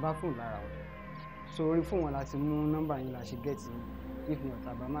a bá fóònù lára wọn so orí fóònù wọn láti mú nọ́mbà yín la ṣe gẹ́ẹ̀tì if not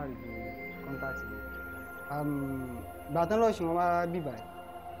àbá má rí bí kọ́ńtàtì yẹn. gbàtán lọ́ọ̀ṣì wọn wá bíbà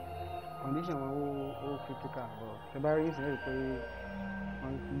condition wọn ó critical but ẹ bá rí ìsìn rí pé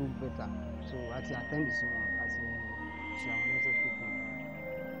wọ́n look better so àti attend sí wọn àti ṣe àwọn necessary treatment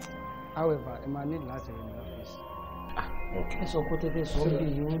however ẹ máa need láti rí ní ọ́fíìsì. ẹ sọ pé tẹ́tẹ́ sọ bí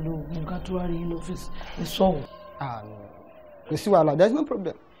ìwé ló nǹkan tó wá rí ní ọ́fíìsì ẹ sọ̀wọ́. kò sí wàhálà there is no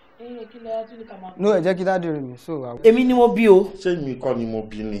problem. no ẹ jẹ́ kí dáàdì rẹ̀ mi so. èmi ni mo bí o. ṣé mi kọ́ ni mo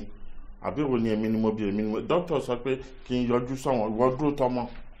bí ni àbí wo ni èmi ni mo bí èmi ni mo dókítà sọ pé kí n yọjú sọ̀wọ́n ìwọ dúró tọmọ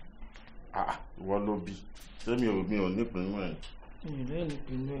ìwọ ló bí ṣé mi ò nípìnlẹ̀ ẹ̀. ìlú ẹ̀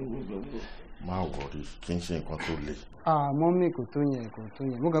nípìnlẹ̀ ìwé gbogbo. má wọrí kí n ṣe nǹkan tó le. mọ́mí kò tó yẹn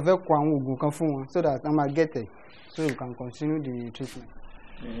mo kàn fẹ́ kọ àwọn oògùn kan fún wọn so that wọ́n máa get it so you can continue the treatment.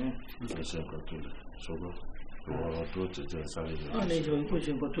 kí n ṣe nǹkan tó le ṣùgbọ́n ìwọ̀n tó tètè sáré yẹn. wọ́n lè jọ ikú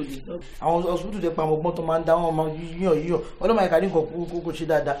ṣe nǹkan tó le. àwọn hospital tẹ pa àwọn ọgbọ́n tó máa ń dá wọn máa yíyàn ọlọ́mọ ẹ̀ka ní nǹkan kò ṣe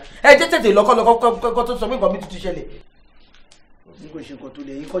dáadáa ẹ jẹ́ tètè lọ́kọ́ tó sọ pé nǹkan mi ti ṣẹlẹ̀ ní kò ṣe nǹkan tó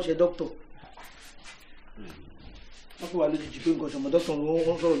le yìí kọ́ ṣe dókítà wọ́n fi wà lójijì pé nǹkan ṣọmọ dókítà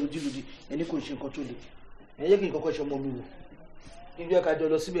wọn sọ̀rọ̀ lójijì ẹni kò ṣe nǹkan tó le ẹ jẹ́ kí nǹkan kọ́ ṣe ọmọ mi wò kí n jẹ́ ká jọ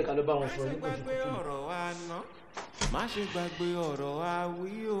lọ síbẹ̀ ká lọ bá wọn sọ̀rọ̀ ní kò ṣe nǹkan tó le. má ṣe gbàgbé ọ̀rọ̀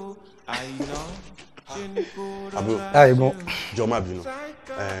àwí o Àìná. ẹ̀gbọ́n jọ̀ọ́ má bínú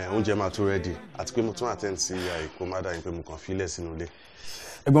oúnjẹ máa tó rẹ́dì àti pé mo tún attend sí àìkú má dà yín pé mo kàn fílẹ̀ sínú ilé.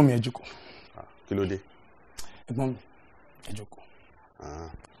 ẹ̀gbọ́n mi ẹ jókòó. kí ló dé. ẹ̀gbọ́n mi ẹ jókòó.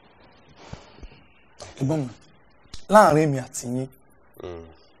 ẹ̀gbọ́n mi láàrin mi àti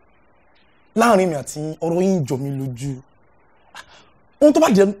yín ọ̀rọ̀ yín jọ mí lójú ohun tó bá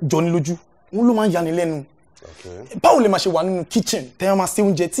jọ ní lójú òun ló máa ń yani lẹ́nu báwo lè máa ṣe wà nínú kitchen tẹ́yàn máa ṣe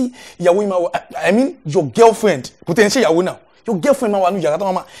oúnjẹ tí ìyàwó yìí máa wọ I mean your girlfriend kò tẹ́ ẹ ṣe ìyàwó náà your girlfriend máa wà nínú yàrá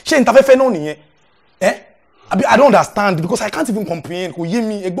tó máa ṣe ìtafẹ́fẹ́ náà nìyẹn àbí I don't understand because I can't even comprehend kò yé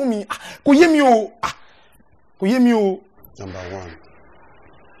mi ẹ̀gbọ́n mi kò yé mi o kò yé mi o. Number one,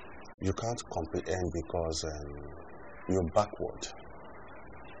 you can't comprehend because you're backward.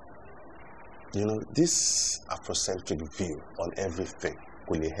 You know, this Afrocentric view on everything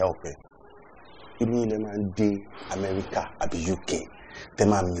will help it. Even in the America àbí UK, they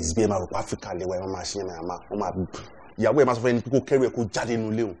ma misbehave ma ro Africa le wa ma ṣe ma ìyàwó ẹ ma sọ fún ẹni kó carry ẹ kó jáde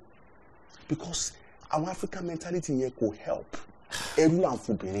nínú ilé o. Because our African mentality yẹn kò help. Ẹrú là ń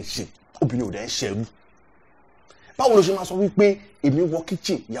fobìnrin ṣe, obìnrin ò dẹ̀ ń ṣẹrú. Báwo ló ṣe máa sọ wípé èmi wọ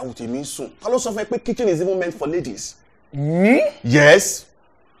kitchen ìyàwó tèmi ń sùn? Ta ló sọ fún ẹ pé kitchen is even meant for ladies? Yes.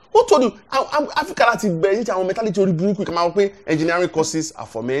 Who told you? Africa láti bẹ̀rẹ̀ ní àwọn mentality orí burúkú kí n máa wọ pé engineering courses are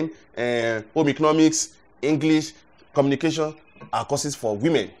for men, home economics, English, communication are courses for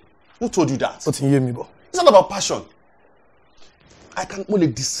women. Who told you that? Ó ti ń yé mi bọ̀. It's not about passion. I can only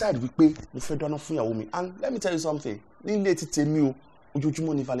decide wípé mo fẹ́ dáná fún ìyàwó mi, and let me tell you something. Nílé ti tèmi o,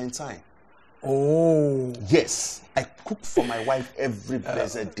 ojoojúmọ́ ni Valentine. Oh. Yes, I cook for my wife every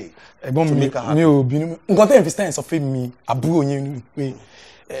blessed day. Ẹ̀gbọ́n mi ò bínú. Nǹkan tẹ́ ẹ̀ fi stein sọ fún mi àbúrò yín pé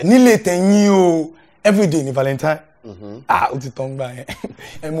nílé tẹ̀yìn o everyday ni Valentine. Ó ti tán gbà yẹn.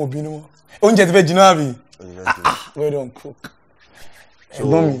 Ẹ mọ̀ bínú wọn. Oúnjẹ ti fẹ́ jiná àbí? Well done cook.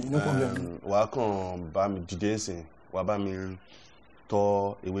 Ẹ̀gbọ́n mi no problem. Wàá kàn bá mi dìde ńsìn, wàá bá mi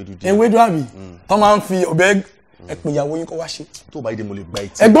tọ́ ewédú díẹ̀. Ewédú àbí? Tọ́ máa ń fi ọ̀bẹ ẹ̀pìn ìyàwó yín kó wá ṣe. Tó bá dìde mo lè gba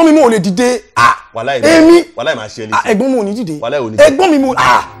etí. Ẹ̀gbọ́n mi mo lè dìde. Èmi wàláì máa ṣe é léṣe. Ẹ̀gbọ́n mi ò ní dìde. Wàláì ò ní dìde. Ẹ̀gbọ́n mi mo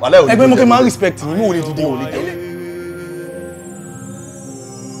ẹ̀gbọ́n mi kò máa respect mi mo ò lè dìde.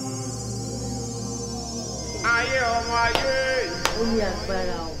 Ayé ọmọ ayé. Ó ní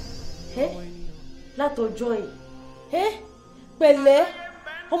agbára o. Látọjọ́ yìí. Pẹ̀lẹ́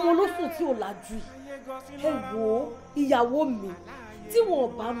ọmọ olóṣù tí ò lajú yìí. Ẹ wo ìyàwó mi tí wọn ò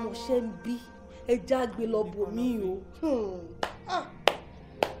bá mọṣẹ́ ń bí ẹja gbé lọ bò mí o.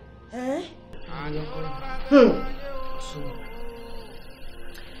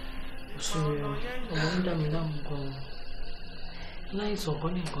 Ọmọ ń dá mi láàmú gan-an. Láìsàn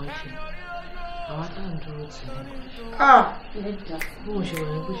kan nìkan ṣe. Àwa tá à ń dúró tì í. Bí mo ṣe wà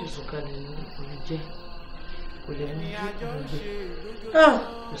ní bó ṣe sọ̀kalẹ̀ ní kò lè jẹ́. Kò lè ní kí kò lè gbé.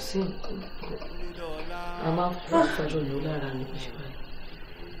 Kò sí nǹkan. A máa ń kó ìfàjọ lò lára ní bó ṣe báyìí.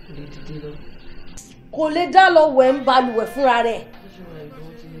 Kò lè dìde lọ. Kò lè dá lọ wẹ̀ ń balùwẹ̀ fúnra rẹ̀. Bó ṣe wà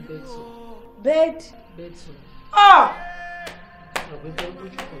ìgbọ́n ti ní bẹ́ẹ̀tì. Bẹ́ẹ̀dì. Bẹ́ẹ̀tì. Ọ̀gbẹ́ bẹ́ẹ̀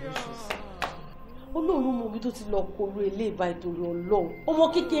lójú kan ló sùn sí. Olóòrùn mọ̀ bí tó ti lọ kóró ilé ìbá ìtòrí Ọlọ́run. Ọmọ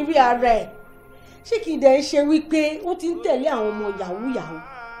kékeré ara ẹ̀. Ṣé kì í dẹ̀ ń ṣe wípé ó ti ń tẹ̀lé àwọn ọmọ yahoo yahoo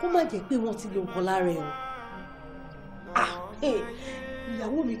kó má jẹ́ pé wọ́n ti lo nǹkan lára ẹ̀ o.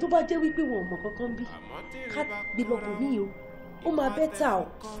 Ìyàwó mi tó bá jẹ́ wípé wọn ò mọ̀ kankan bí ká gbé lọ́bọ̀ mí o ó máa bẹ́tà o.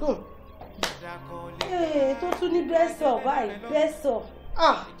 Tó tún ní bẹ́sọ̀ báyìí bẹ́sọ̀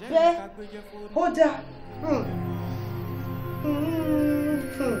bẹ́ẹ̀ ó dáa.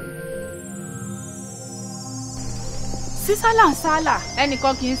 sísálà ń sálà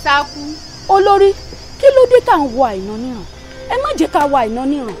ẹnìkan kì í sá kú. olórí kí ló dé tá à ń wo àìná níran ẹ má jẹ́ ká wo àìná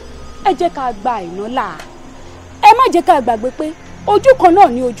níran ẹ jẹ́ ká gba àìná là ẹ má jẹ́ ká gbàgbé pé ojú kan náà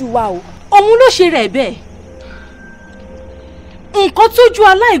ní ojú wa o. òun ló ṣe rẹ̀ bẹ́ẹ̀ nǹkan tójú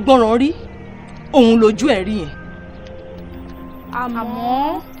aláìgbọràn rí òun lójú ẹ̀ rí yẹn.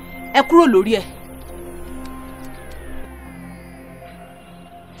 àmọ́ ẹ kúrò lórí ẹ̀.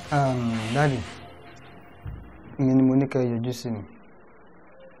 Daddy, mi ni mo ní kẹ́ yọjú sí mi.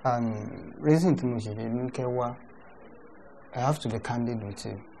 Reason tí mo ṣe lè ní kẹ́ wá, I have to be candid with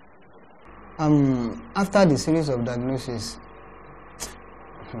you. After the series of diagnosis,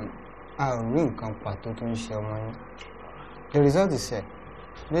 a ò rí nǹkan pàtó tó ń ṣe ọmọ yín. The result is here.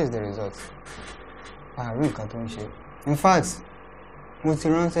 This is the result. A ò rí nǹkan tó ń ṣe. In fact, mo ti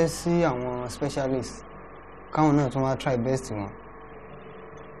ránṣẹ́ sí àwọn specialist káwọn náà tún wá try best wọn.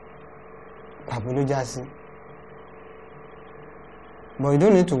 Pàbó ló já sí. But you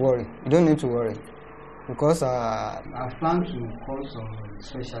don't need to worry. You don't need to worry. Because I've planned to call some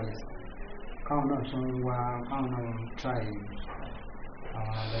specialists. Káwọn náà tún wá, káwọn náà try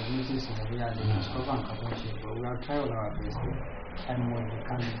diagnosis in the real day, discover nǹkan tó ń ṣe. But we have tried all our best. And what we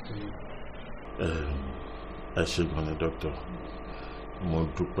can do to you. Ẹ ṣé gan ni dókítà. Mo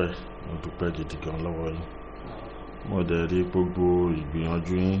dúpẹ́ gidi gan lọ́wọ́ yín. Mo dẹ̀ rí gbogbo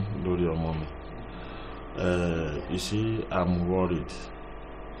ìgbìyànjú yín lórí ọmọ mi. You see, I'm worried.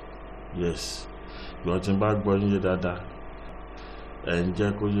 Yes. Ìgbà tí n bá gbọ́ yín yé dáadáa. ẹ̀ ń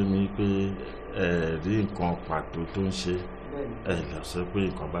jẹ́ kó yé mi pé ẹ rí nǹkan pàtó tó ń ṣe ẹ lè sọ pé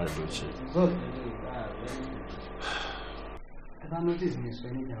nǹkan báyìí ló ṣe. I don't notice me so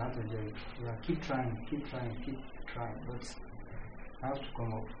anything out of there. Yeah, keep trying, but I have to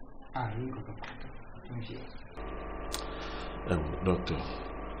come up. You go to Doctor,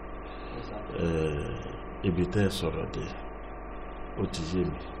 ibi tẹ́ ẹ sọ̀rọ̀ dé ó ti yé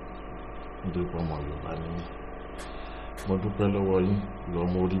mi nítorí pé ọmọ Yorùbá ni mí. Mo dúpẹ́ lọ́wọ́ yín lọ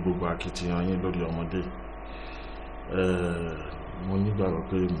mo rí gbogbo akitiyan yín lórí ọmọdé. Mo nígbàgbọ́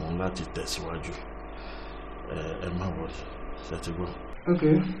pé mò ń láti tẹ̀síwájú. Ẹ má wọrí, ṣe ti gbọ́.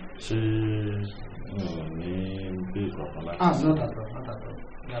 Okay. Ṣé mo ní bí ìkọ̀kan láti sọ? Not at all.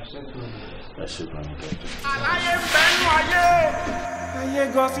 Ẹ ṣe gbọ́n mi dọ́tọ̀. Aláyé ń bẹ́nu ayé. Ayé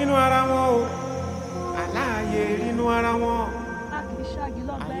gan sínú ara wọn o. Aláyé rínú ara wọn. A kì í ṣáàgì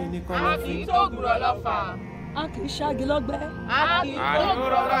lọ́gbẹ́. Ayé nìkan ló fi. A kì í tóògùrọ̀ lọ́fà. A kì í ṣáàgì lọ́gbẹ́. A kì í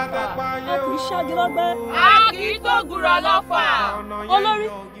tóògùrọ̀ lọ́fà. A kì í ṣáàgì lọ́gbẹ́. A kì í tóògùrọ̀ lọ́fà. Olórí,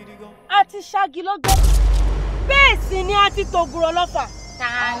 a ti ṣáàgì lọ́gbẹ́. Bẹ́ẹ̀ sì ni a ti tóògùrọ̀ lọ́fà.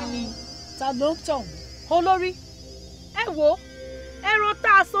 Ta ló ń tàn? Olórí, ẹ wo ẹran tá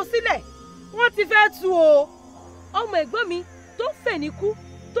a so sílẹ̀ wọ́n ti fẹ́ tú o. Ọmọ ẹ̀gbọ́n mi tó fẹ̀ ní kú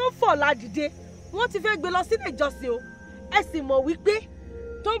tó fọ̀ ládìde wọ́n ti fẹ́ gbé lọ sílé ìjọsìn o. Ẹ sì mọ̀ wípé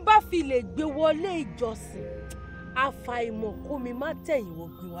tó bá fi lè gbé wọlé ìjọsìn àfàìmọ̀ kó mi má tẹ̀yìn wọ́n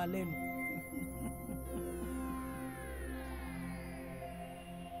gbé wa lẹ́nu.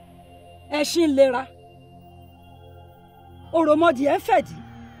 Ẹṣin lera òròmọdìẹ fẹ̀dí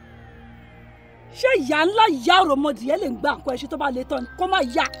ṣé ìyá ńlá ìyá òròmọdìẹ lè ń gba nǹkan ẹṣin tó bá lè tán kó má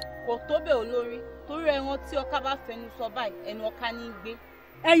yá. Kò tó bẹ́ẹ̀ olórí torí ẹran tí ọká bá fẹnu sọ báyìí ẹnu ọká ní í gbé.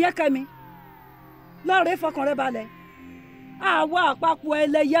 Ẹyẹ Kẹ́mi lọ́ọ̀rẹ́ fọkàn rẹ balẹ̀ àwa àpapọ̀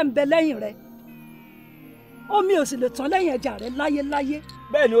ẹlẹ́yẹ ń bẹ lẹ́yìn rẹ omi ò sì lè tán lẹ́yìn ẹja rẹ láyéláyé.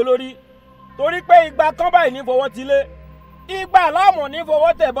 bẹ́ẹ̀ ni olórí torí pé igba kan báyìí ní fọwọ́ ti lé igba láàmú ní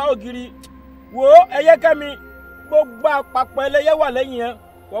fọwọ́ tẹ̀ bá ògiri wò ó Ẹyẹ Kẹ́mi gbogbo àpapọ̀ ẹlẹ́yẹ wà lẹ́yìn yẹn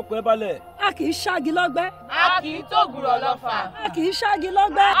wọ́pọ̀ ẹ balẹ̀. A kì í ṣáàgì lọ́gbẹ́. A kì í tóògùrọ̀ lọ́fà. A kì í ṣáàgì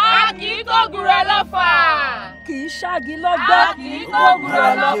lọ́gbẹ́. A kì í tóògùrọ̀ lọ́fà. Kì í ṣáàgì lọ́gbẹ́. A kì í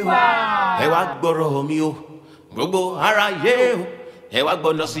tóògùrọ̀ lọ́fà. Ẹ wá gbọ́rọ̀ mi o gbogbo ara yé o ẹ wá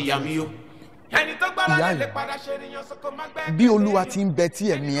gbọ́dọ̀ sí ìyá mi o. Ẹni tó gbára lè padà ṣe ènìyàn sọkò má gbẹ́. Bí Olúwa ti ń bẹ tí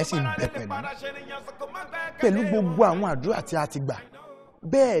ẹ̀mí ẹ̀ sì ń bẹ pẹ̀lú gbogbo àwọn àdúrà tí a ti gbà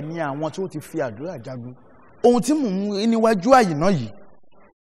bẹ́ẹ̀ ni àwọn tí ó ti fi àdúrà jagun ohun tí mò ń mú níwájú Àyìnà yìí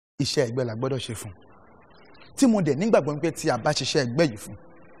iṣẹ́ ẹgbẹ́ la gbọ́dọ̀ ṣe fún tí mo dẹ̀ nígbàgbọ́ pé tí a bá ṣiṣẹ́ ẹgbẹ́ yìí fún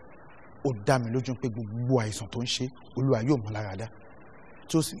ó dá mi lójú pé gbogbo àìsàn tó ń ṣe Olúwa yóò mú lára dá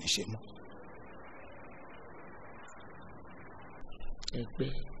tí ó sì ní ṣe mọ́. Ẹgbẹ́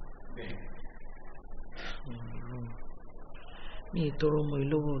mi ìtọrọ ọmọ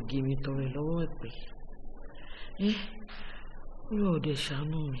ìlọ́wọ́ ọ̀gí mi tọrọ ìlọ́wọ́ ẹ̀pẹ́ Olúwa ọ̀dẹ̀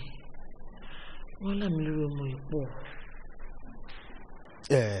ṣàánú mi wọ́n lámì lórí ọmọ ìpọ̀.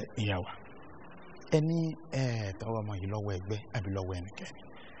 Ìyàwó ẹni tọrọ ọmọ yìí lọ́wọ́ ẹgbẹ́ àbí lọ́wọ́ ẹnikẹ́ni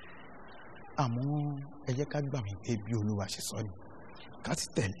àmọ́ ẹ jẹ́ ká gbà mí pé bí Olúwa ṣe sọ ni ká sì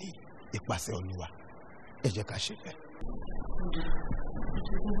tẹ̀lé ìpàṣẹ Olúwa ẹ jẹ́ ká ṣe bẹ́ẹ̀.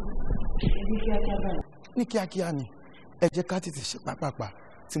 Ní kíákíá ni ẹ jẹ́ ká tètè ṣe pápápá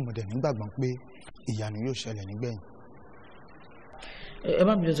tí mo dẹ̀ nígbàgbọ́ pé ìyanu yóò ṣẹlẹ̀ nígbẹ̀yìn. Ẹ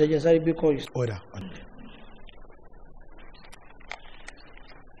má bínú sẹ́jẹ́ sáré gbé kọ́ yìí. Ọ̀dà.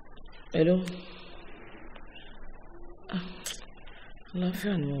 Hello.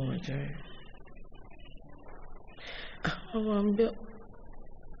 Àlàáfíà ni mo wà jàre. Ọmọ ń bẹ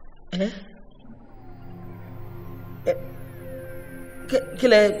kí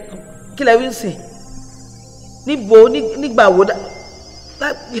lẹ wí ń sìn níbo nígbà wo dá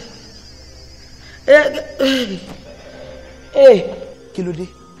kí ló dé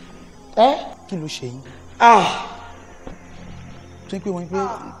kí ló ṣe yín tó ń pè wọ́n pé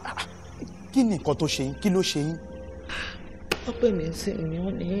kí ni nǹkan tó ṣe yín kí ló ṣe yín. wọ́n pè mí sí ni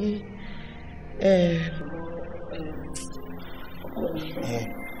wọ́n ní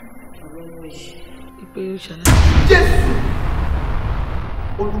ìpè yóò ṣàlàyé. Jésù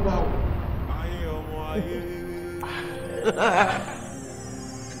Olúwa o. Ayé ọmọ ayé.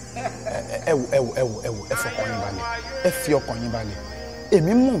 ẹ fọkàn yín balẹ̀ ẹ fi ọkàn yín balẹ̀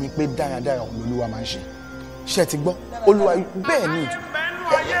èmi mọ̀ wípé dáradára Olúwa máa ń ṣe ti gbọ́ Olúwa bẹ́ẹ̀ ni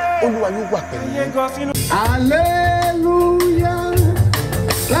Olúwa yóò wà pẹ̀lú yín. Aleluya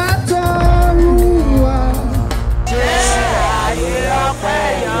látọ̀run wá. Ṣé ayé ọpẹ́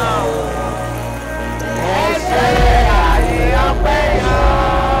yọ? Ẹ ṣe ayé ọpẹ́ yọ.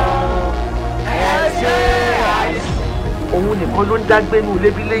 Ẹ ṣe ayé. Owó lè nìkan ló ń dágbé inú ilé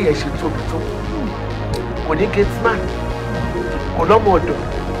bí léyìn ṣe tóbi tó kò ní gateman kò lọ́mọ ọ̀dọ̀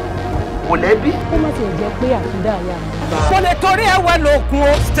kò lẹ́bí. ó má ti jẹ́ pé àkúdà yà mí. kò lè torí ẹ wẹ lókun o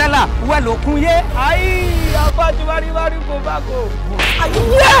Stella wẹ lókun yé. ayi abájú wáríwárí kò bá kò.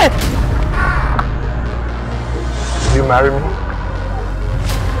 ayé. You marry me?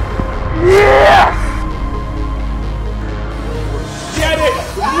 Yes. Siete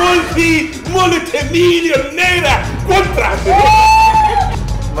multimillionaire contract.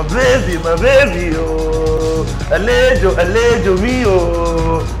 My baby, oh, alejo mi,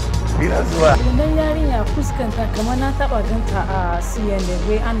 oh. Ina zuwa. Idan yarinya fuskanta kamar na taba ganta a CNN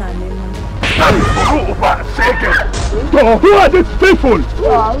wai ana neman. So who are these people?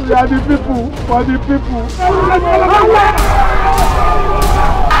 We are the people. For the people.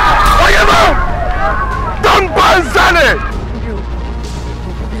 Don't banzane.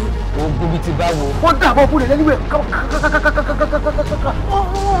 Ogun ti báwo. Wọ́n dàbọ̀ búrẹ̀ lẹ́niwẹ̀.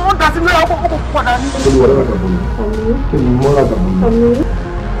 Wọ́n dà sí mẹ́ra ọkọ̀ padà ní.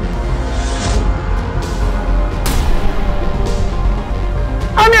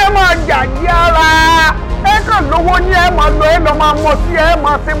 A ní ẹ máa jàjí ara. Ẹ kàn lówó ní ẹ máa lọ ẹ lọ máa mọ sí ẹ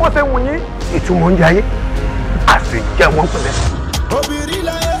máa ṣe bó ṣe wù yín. Ìtumọ̀ oúnjẹ ayé. Àṣejẹ wọn pẹ̀lẹ́.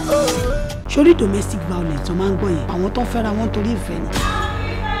 Sórí domestic violence tó máa ń gbọ́ yẹn, àwọn tó ń fẹ́ra wọn torí ìfẹ́ ni.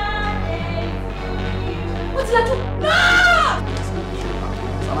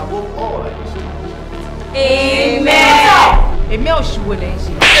 Èmi ò ṣùwò lẹ́ ń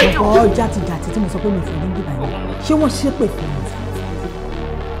ṣe. Ọ̀pọ̀ ọjà ti dàtí tí mo sọ pé mi fẹ́ ní bíbá yẹn. Ṣé wọ́n ṣépè fún mi?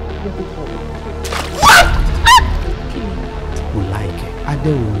 Mo like it.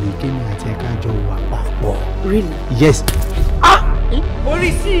 Adéwò ni kémi àti ẹ̀ka jọ wà papọ̀. Really? Yes. Orí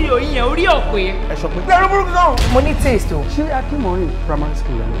CEO yẹn orí ọ̀pẹ. Ẹ sọ pé. Lẹ́rú burúkú náà. Mo ní taste o. Ṣé Akínmọ̀rin primary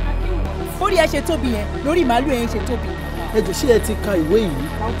school yẹn? Orí ẹ ṣe tóbi yẹn lórí màálù ẹ ṣe tóbi. Ẹ jọ ṣé ẹ ti ka ìwé yìí?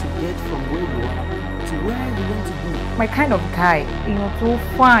 How to get from where you are to where you want to be. My kind of guy, èèyàn tó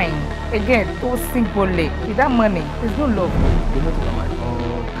fine, again tó single with that money, there's no love. Gbogbo tó bá máa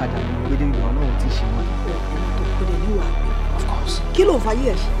ọ̀kadà ní gbédé ìgbà náà ti ṣe wọ́n. Kò dẹ̀ ní wà á gbé. Of course. Kí ló ń fa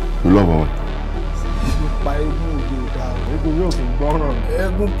yẹ̀ ṣe? lọ́wọ́ wọn. nípa eégún òde òdà eégún yóò fi gbọ́ràn.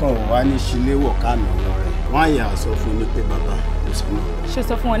 eégún kan ò wá ní ṣíléwọ̀ kánú lọ rẹ̀ wọ́n àyà sọ fún mi pé bàbá kò sọ́nà. ṣe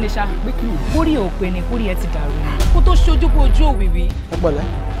sọ fún wọn lè ṣá pé kí kórìí ò pé ni kórìí ẹ ti dàrú ni kó tó ṣojú kó ojú òwìwí. ẹ pẹ̀lẹ́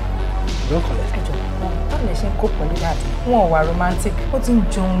ìdókòlẹ. ẹjọ báwo lè ṣe ń kó pẹ̀lú dáàdì wọn ò wà romantic ó ti ń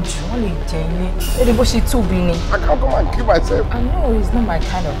jẹun jù wọn lè jẹ ilé lédè bó ṣe tóbi ni. I can't come and keep myself. I know he's not my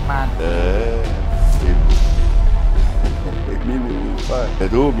kind of man. Èmi ni mi fine.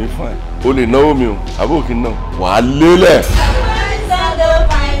 Ẹ̀dọ́ mi fine. O lè náwó mi o, àbó kí n náà. Wà á lélẹ̀.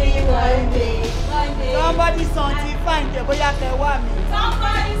 Somebody son ti find jẹ bóyá kẹ wá mi.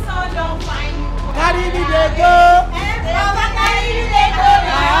 Somebody son don find me. Carry me dey go. Baba carry me dey go.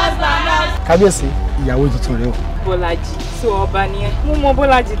 My husband now. Kábíyèsí ìyàwó tuntun rẹ o. Bọ́lájì tó ọba ni ẹ mú mọ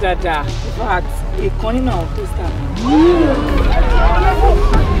Bọ́lájì dáadáa in fact èèkan nínú àwọn tó sà mí.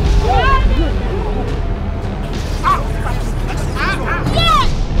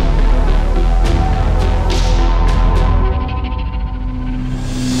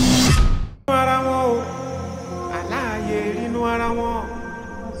 ara wọn o aláàyè nínú ara wọn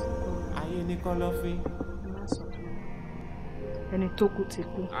ayé ní kọ̀lọ̀fín. ẹni tó kú ti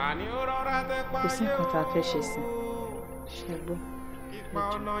kú kò sí nǹkan tá a fẹ́ ṣe sí ṣe gbọ́. ipa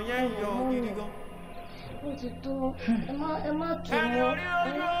ọ̀nà yẹn yọ gidi gan. ó ti tó ẹ má kí mọ́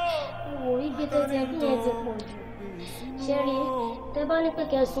ẹ wò igbe tẹ́tẹ́ bí yẹn ti pọ̀ jù ṣe rí tẹ bá ní pé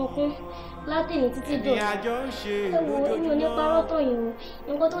kẹ́ sunkún látẹ̀yìn títí dùn ẹ wò èmi ò ní parọ́ tán yìí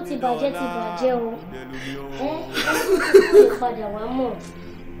o nǹkan tó ti bàjẹ́ o ẹ kò lè padà wá mọ̀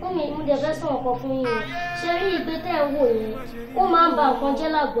omi mo dẹ̀ fẹ́ sọ nǹkan fún yín o ṣe rí ìgbé tẹ́ ẹ wò yẹn ó máa ń ba nǹkan jẹ́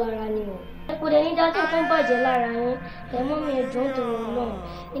lágọ̀ọ́ ara ni o ẹ kò dẹ̀ ní dá kí nǹkan bàjẹ́ lára yín ẹ mọ́ mi ẹ̀jọ̀ nítorí Ọlọ́run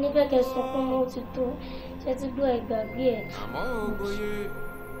ẹni fẹ́ kẹ́ sunkún mọ́ ó ti tó ṣe ti gbọ́ ẹ gbàgbé ẹ̀.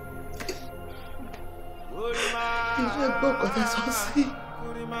 ìfẹ́ gbọ́ kọ́tà sọ sí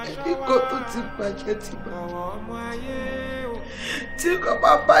ẹ̀kọ́ tó ti bàjẹ́ ti bàjẹ́ tí kò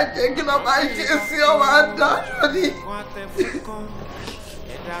bá bàjẹ́ kí ló máa ṣe sí ọmọ adájọ́ ni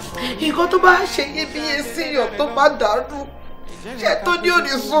nǹkan tó bá ṣe iyebíye sí iyọ̀ tó bá dàrú ṣe tó ní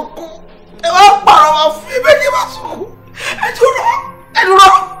òní sunkún ẹ wá pààrọ̀ wá fún ibẹ̀ kí n bá sunkún ẹ dúró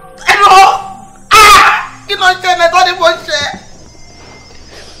kí ló ń ṣẹlẹ̀ tó ní mo ṣe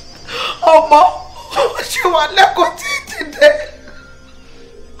ọmọ ṣe wà lẹ́kọ̀ọ́ tí ì ti dé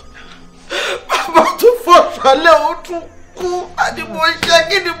bàbá tún fọ̀ṣọ́lẹ̀ ó tún kú àní mo ṣe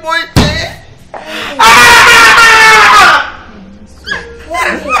kí ni mo ṣe.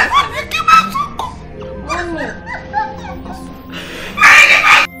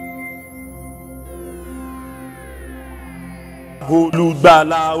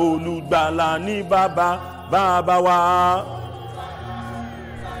 olùgbàlà olùgbàlà ní bàbá bàbá wa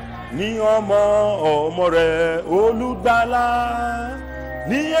ní ọmọ rẹ̀ olùgbàlà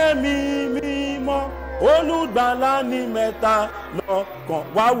ní ẹ̀mí mímọ́ olùgbàlà ní mẹ́ta lọ́kan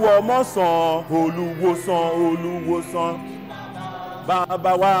wá wọ ọmọ sàn olùwòsàn olùwòsàn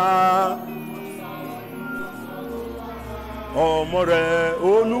bàbá wa ọmọ rẹ̀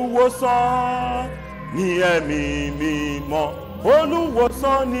olùwòsàn ní ẹ̀mí mímọ́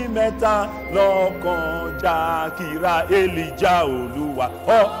olùwòsàn ní mẹ́ta lọ́kan jákìrá èlìjà olúwa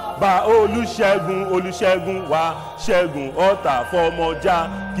ọba olùṣẹ́gun olùṣẹ́gun wá ṣẹ́gun ọ̀tá fọmọjá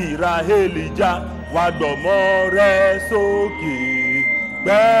kìrá èlìjà wá gbọ́mọ rẹ̀ sókè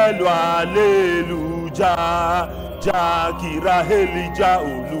pẹ̀lú àlélújà jákìrá èlìjà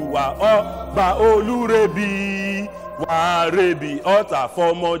olúwa ọba olùrẹ̀bí wá rẹ̀bí ọ̀tá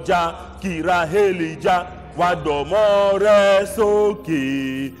fọmọjá kìrá èlìjà wá gbọ́mọ rẹ̀ sókè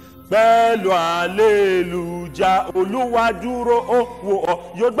pẹ̀lú àlélújà olúwa dúró owó ọ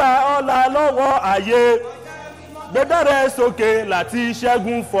yóò gbà ọlá lọ́wọ́ ayé gbẹdẹ rẹ̀ sókè láti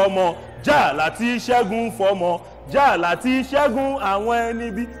ṣẹ́gun fọmọ jà láti ṣẹ́gun fọmọ jà láti ṣẹ́gun àwọn ẹni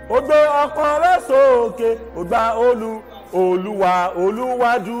bí ó gbé ọkàn rẹ̀ sókè ó gbà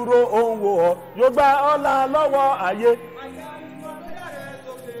olúwa dúró owó ọ yóò gbà ọlá lọ́wọ́ ayé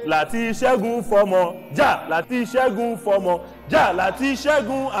láti ṣẹ́gun fọmọ jà láti ṣẹ́gun fọmọ jà láti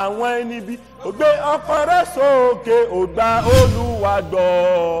ṣẹ́gun àwọn ẹni bí ó gbé ọkàn rẹ̀ sókè ó gbà olúwa gbọ́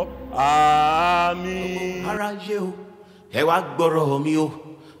àmín. aráyé o ẹ wá gbọ́rọ̀ mi o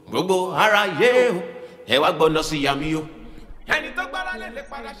gbogbo aráyé o ẹ wá gbọ́nà sí ìyá mi o. ẹni tó gbára lé lè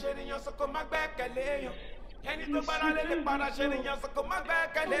padà ṣe ènìyàn sọ kó má gbẹ́kẹ̀lé èèyàn ẹni tó gbára lé lè padà ṣe ènìyàn sọ kó má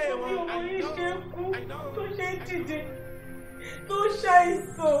gbẹ́kẹ̀lé wọn. ọmọ yìí ṣe kú tó ṣe dìde tó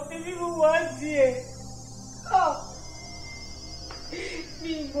ṣàìsàn èmi mo wá díẹ̀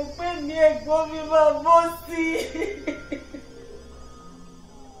mi mọ̀ pé mi ẹ̀gbọ́n mi máa bọ́ sí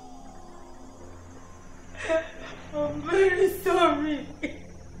I'm very sorry.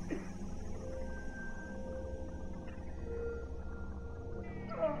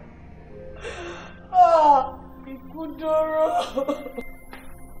 Ikú dóró.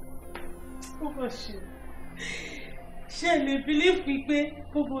 Ó mà ṣe. Ṣé ẹ lè bílífì pé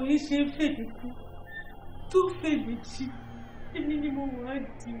gbogbo yìí ṣe ń fèdè kú tó fèdè jí? Èmi ni mo wà á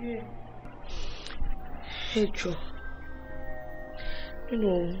di ẹ̀. Ẹ jọ̀ọ́, nínú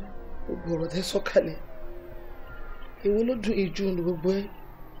gbogbo ọ̀rọ̀ tẹ́ sọ kalẹ̀, èwo ló dùn ìjú ní gbogbo ẹ̀?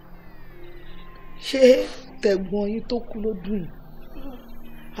 Ṣé tẹ̀gbọ́n yín tó kú ló dùn yìí?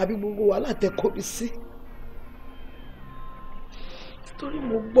 Àbí gbogbo wàhálà tẹ́ kó mi sí? Torí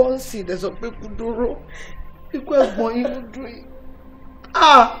mo gbọ́ ń sìn ẹ̀ sọ pé kú dúró, ikú ẹ̀gbọ́n yín ló dùn yìí.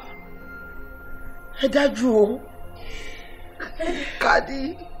 Ẹ dájú o. Kàdí.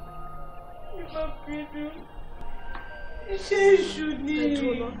 Ìbá bínú. Iṣẹ́ èṣù ni.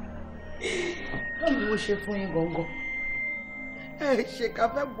 Kí ni mo ṣe fún yín gangan? Ẹ ṣe ká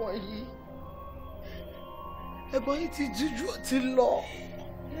fẹ́ bọ̀ yìí. Ẹ̀gbọ́n yìí ti jíjú ó ti lọ.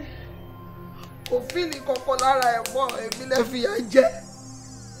 Òfin ní kankan lára ẹ̀gbọ́n èmi lè fi yà jẹ.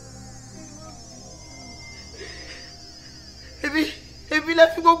 Èmi lè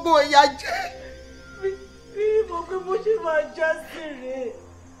fi gbogbo ìyà jẹ. Bí mo pé bó ṣe máa já sí rèé.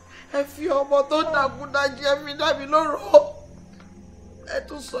 Ẹ fi ọmọ tó dàgúdà jẹ mi dá mi lóró. Ẹ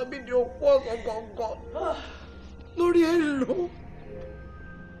tún sọ mí di òkú ọ̀sán gangan. Lórí èlò.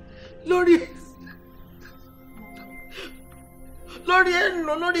 Lórí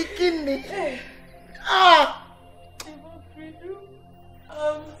èlò lórí kíni.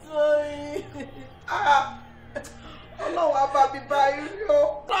 I'm sorry. Ọlọ́run á bá mi bá yín yó.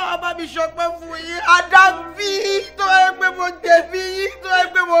 Ọlọ́run á bá mi ṣọpẹ́ fún yín. Àdàbí tó ẹ pé mo jẹ̀bi yín tó ẹ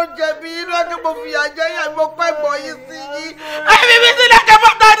pé mo jẹ̀bi yín tó ẹ pé mo fìyà jẹ yín àbí mo pẹ́ gbọ́ yín sí yín. Ẹ̀mí mi sì lẹ́kẹ̀ẹ́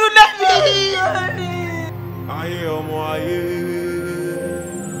fún gbádùn lẹ́mí. Ayé ọmọ ayé.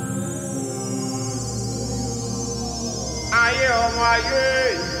 Ayé ọmọ ayé.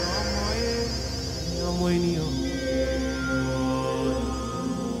 Ọmọ ènìyàn.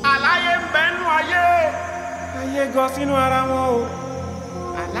 Àlàyé ń bẹ nínú ayé. Ayé gan sínú ara wọn o.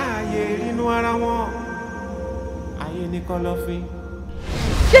 Aláàyè nínú ara wọn. Ayé ní kọ̀lọ̀fín.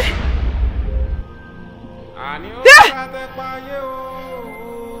 Àní ó bá tẹ pa ayé o.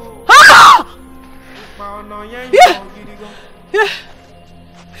 Ipa ọ̀nà yẹn ń yọ gidi gan.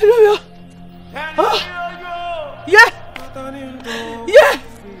 Ẹnu mi o. Ẹni tí ó yọ. Tọ́tọ́ ní nǹkan.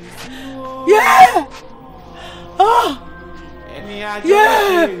 Ẹni ajọ́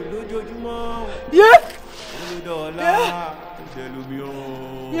ṣe lójoojúmọ́. Olùdọ̀ọ́lá ìdẹ̀lùmí o.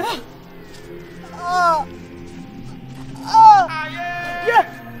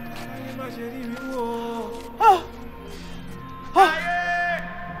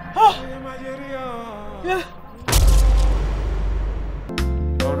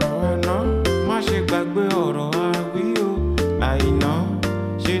 ọ̀rọ̀ àná má ṣe gbàgbé ọ̀rọ̀ àwí o àìná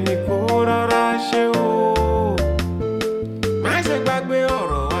ṣe ni kó rọra ṣe o má ṣe gbàgbé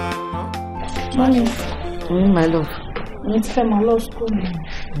ọ̀rọ̀ àná. Mommy, my love. Mo ti fẹ́ máa lọ school mi.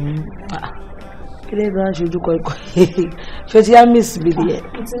 Kí lè bá aṣojú kọ ikọ̀? Ṣé o ti yá miss bíbí ẹ̀?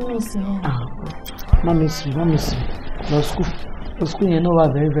 Mo ti miss yẹn. Má miss you. Lọ school. Lọ school yẹn náà wà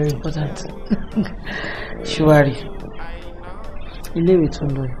very very important. Ṣùwárì. Ilé ìwé tó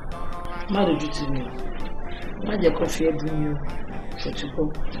ń lọ yìí. Má dojú tì mí o. Má jẹ́ kó fi ẹ̀dùn mi o. Ṣètùkọ́,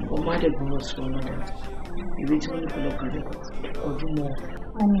 ọmọ àdẹ̀gbọ́n lọ sí ọmọ náà. Ìwé tí wọ́n ní kò lọ kàn lẹ́kọ̀ọ́. Ọdún mọ́.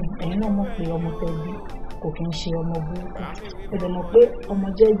 Ẹ̀yin náà mọ̀ pé ọmọ tẹ́ bí kò kí ń ṣe ọmọ burúkú. Ẹ dẹ̀ mọ̀ pé ọmọ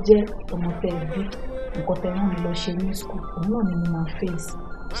jẹ́jẹ́ ọmọ tẹ́ bí nǹkan tẹ́ rán mi lọ ṣe ní school. Òun náà ni mo máa face.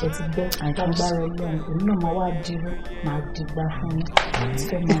 Ṣé ti gbọ́ agbára Ọlọ́run? Òun náà máa wá dúró, máa dìgbà fún mi. Ti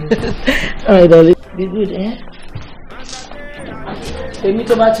fẹ́ máa lọ. All right, darling. Be good, eh? Èmi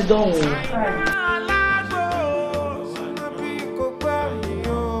tó bá ti dánwò o.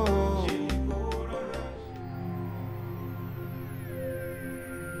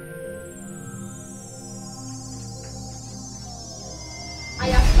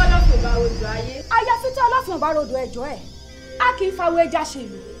 Àyàfi tí ọlọ́fin bá rodò ẹjọ́ ẹ̀ a kì í fawọ ẹja ṣe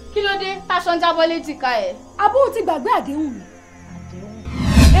ìlú. Kí ló dé táṣọ ń jábọ́ létí ká ẹ̀? Abúrò ti gbàgbé àdéhùn mi.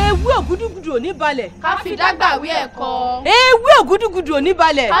 Ewé ògúdúgudù ò ní balẹ̀. Ká fi dágbàwé ẹ̀kọ́. Ewé ògúdúgudù ò ní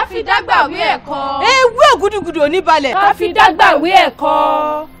balẹ̀. Ká fi dágbàwé ẹ̀kọ́. Ewé ògúdúgudù ò ní balẹ̀. Ká fi dágbàwé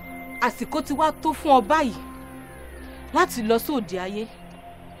ẹ̀kọ́. Àsìkò ti wá tó fún ọ báyìí láti lọ sóde ayé.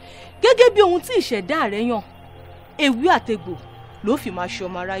 Gẹ́gẹ́ bí ohun tí ìṣẹ̀dá rẹ̀ yàn, ewé àtegbò ló fi máa ṣe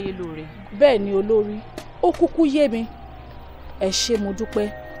ọmọ aráyé lóore. Bẹ́ẹ̀ ni olórí, ó kúkú yé mi. Ẹ ṣé mo dúpẹ́.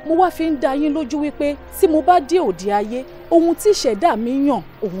 Mo wá fi ń dá yín lójú wípé tí mo bá dé òde ayé, ohun tí ìṣẹ̀dá mi yàn,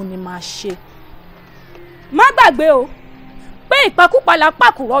 òun ni màá ṣe. Má gbàgbé o pé ìpakúpa là ń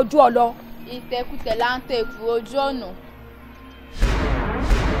pàkúrọ̀ ojú ọlọ. Ìtẹ̀kùtẹ̀ là ń tẹ èkùrọ̀ ojú ọ̀nà.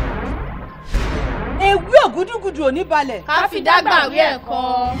 Ewé ògúdúgudù ò ní balẹ̀. Ká fi dágbàwé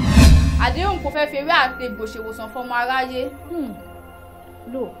ẹ̀kọ́. Àdéhùn kò fẹ́ fi ewé àtegbò ṣèwòsàn fọmọ aráyé.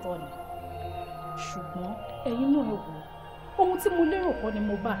 Lóòótọ́ ni, ṣùgbọ́n ẹ̀yin náà wò ó, ohun tí mo lérò kọ́ ni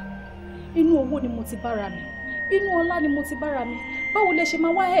mo bá. Inú owó ni mo ti bára mi, inú ọlá ni mo ti bára mi. Báwo lẹ ṣe máa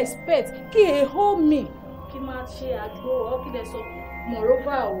wá expect kí èèhó mi kí máa ṣe àgbo ọ kí lẹ sọ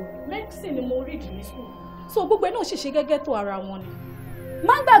moreover o medicine ni mo read ní school, so gbogbo ẹ náà ṣe ṣe gẹ́gẹ́ tó ara wọn ni.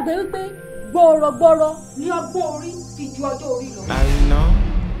 Má gbàgbé wípé gbọ̀rọ̀gbọ̀rọ̀ ni ọgbọ́n orí fi ju ọjọ́ orí lọ. Àìná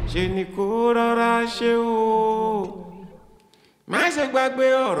ṣe ni kó rọra ṣe o má ṣe gbàgbé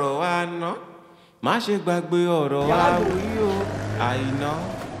ọ̀rọ̀ àná má ṣe gbàgbé ọ̀rọ̀ àwí o àìná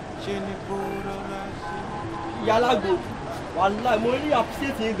ṣe ni kó rọra ṣe. Ìyá Alagbo wàláì mo rí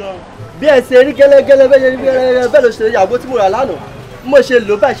àpíṣẹ́tì yín gan. Bí ẹ ṣe rí gẹ́lẹ́gẹ́lẹ́ bẹ́ẹ̀ ló ṣe yàgò tí mo rà lánàá mo ṣe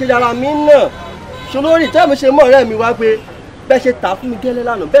lò báyìí ṣe yàrá mi náà ṣolórí tẹ́ mo ṣe mọ́ ọ̀rẹ́ mi wá pé bẹ́ẹ̀ ṣe tà fún mi gẹ́lẹ́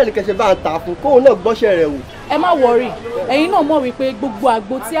lánàá bẹ́ẹ̀ ni kẹ́ṣe bá ń tà fún kóun náà gbọ́ṣẹ́ rẹ̀ wò. Ẹ má wọrí, ẹ̀yin náà mọ̀ wípé gbogbo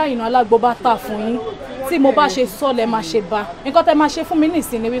àgbo tí Àyìnà Alágbo bá tà fún yín tí mo bá ṣe sọ lẹ máa ṣe bá. Nǹkan tẹ́ máa ṣe fún mi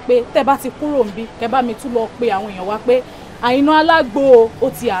nìsín ni wípé tẹ́ bá ti kúrò níbí kẹ́ bá mi tún lọ pe àwọn èèyàn wá pé Àyìnà Alágbo ó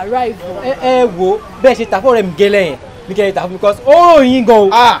ti arrive. Ẹ wo bẹ́ẹ̀ ṣe tà fún ọ̀rẹ́ mi gẹ́lẹ́ yẹn mi kẹ́ ẹ tà fún mi because ó ròyìn gan o.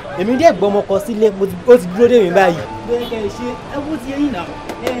 Èmi dé gbọ́ ọmọ kan sílé ó ti dúró dé mi báyìí. Bẹ́ẹ̀ kẹ́ ẹ ṣe ẹ wú ti eyín náà.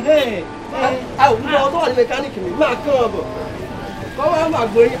 Àwọn tó wà ní mẹkáníìkì mi máa kán ọ bọ̀. Kọ́wọ́ máa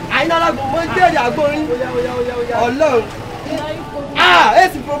gbóyin Àyìnà Alágbo mo jẹ́rìí àgbóyin Ọlọ́run.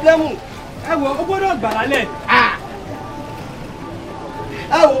 Èsì pọ́blẹ́mù. Ẹ wo ó gbọ́dọ̀ gbà lálẹ́.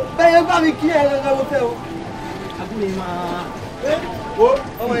 Ẹ wo bẹ́ẹ̀ bá mi kí ẹ lọ́wọ́ mo fẹ́ o. Àbúrò yẹn máa. Wo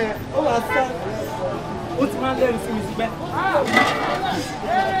ọmọ yẹn ó máa sá. Ó ti máa ń lẹ́rù sí mi síbẹ̀.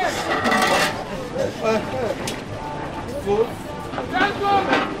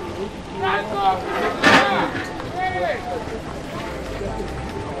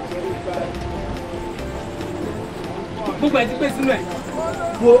 Gbogbo ẹ̀ ti pé sínú ẹ̀.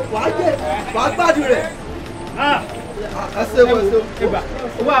 Wo wàá jẹ wàá gbádùn rẹ̀. Ẹsẹ̀ wo ẹsẹ̀ wo. Ìgbà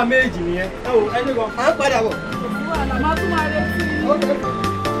owó àmì èjì nìyẹn. Ẹ wo ẹni kan. À ń padà bọ̀. Màá tún máa retí.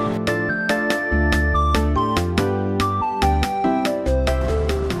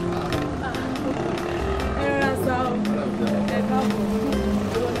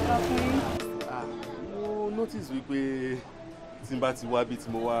 Mo notice wípé tí n bá ti wá bí tí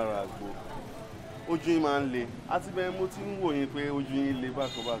mo wá ra àgbo ojú yín máa ń le àti bẹ́ẹ̀ mo ti ń wò yín pé ojú yín le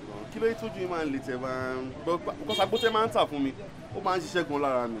bákan kí ló yẹ tójú yín máa ń le tẹ̀ bá ń gbọ́ because àgbo tẹ́ máa ń tà fún mi ó máa ń ṣiṣẹ́ gan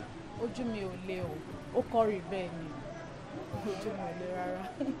lára mi. Ojú mi ò le o, ó kọ́rì bẹ́ẹ̀ ni. ojú mi ò le rárá.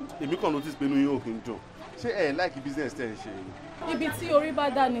 Èmi kàn notice pé inú yín ò kí ń dùn. Ṣé ẹ like business tẹ́ ẹ ṣe yìí? Ibi tí orí bá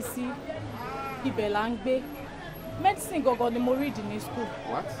dání sí, ibẹ̀ là ń gbé. Medicine gangan ni mo read ní school.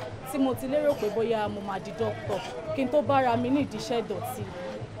 What? Tí mo ti lérò pé bóyá mo máa di doctor kí n tó bára mi ní ìdíṣẹ́ ìdọ̀tí.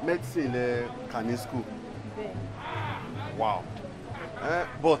 Medicine lẹ kà ní school. Bẹ́ẹ̀. Wow.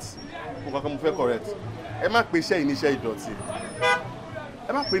 But nǹkan kan mo fẹ́ correct. Ẹ má pe iṣẹ́ yìí níṣẹ́ ìdọ̀tí.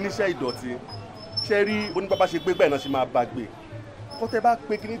 Ẹ má pe níṣẹ́ ìdọ̀tí. Ṣé rí bó ní bàbá ṣe gbé bẹ́ẹ̀ náà ṣe máa bá gbé. Kó tẹ bá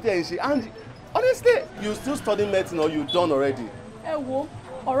pe kíní tẹ̀ ń ṣe and honestly you still study medicine or you done already. Ẹ wo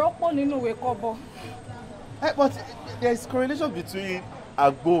ọ̀rọ̀ pọ̀ nínú ìwé kọ́bọ̀. But there is correlation between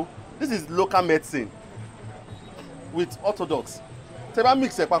Agbo, this is local medicine, with orthodox. Tẹ́ bá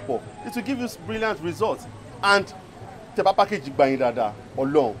mix ẹ̀ papọ̀, it will give you brilliant results. And tẹ́ bá package ìgbà yín dáadáa,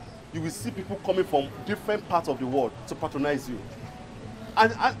 Ọlọ́run, you will see people coming from different parts of the world to patronize you.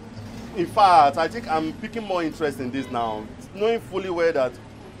 And in fact, I think I'm picking more interest in this now, knowing fully well that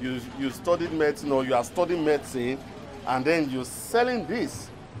you studied medicine or you are studying medicine, and then you're selling this.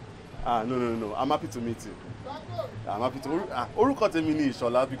 No, I'm happy to meet you. I'm happy to. Orúkọ tèmi ni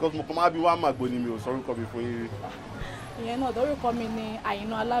Ìṣọ̀lá because mo kàn máa bí wá Màgbo ni mi ò sọ orúkọ mi fún yín rí. Ìyẹn náà orúkọ mi ni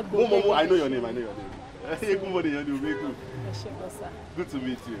Aina Alagbo. I know your name. Egunbode yan ni Omeku. Ẹ ṣé gan sir. Good to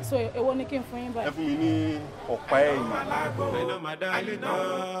meet you. So èwo ni kí n fún yín báyìí? Ẹ fún mi ní ọ̀pá ẹ̀yìn.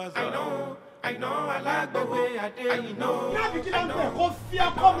 Láàbì kí ló ń bẹ̀ kó fi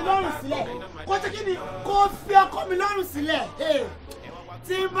ọkọ mi lọ́rùn sílẹ̀. Kó ṣe kí ni kó fi ọkọ mi lọ́rùn sílẹ̀.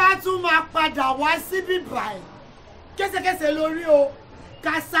 Tí n bá tún máa padà wá síbí báyìí. Késekése lórí o.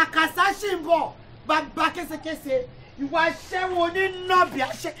 Kàsàkàsà ṣì ń bọ̀. Bàbá késekése. Ìwà aṣẹ́wó onínàbì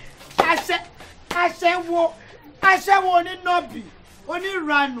aṣẹ́wó onínàbì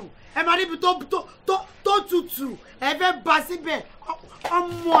oníranù. Ẹ máa níbi tó tutù. Ẹ fẹ́ bá síbẹ̀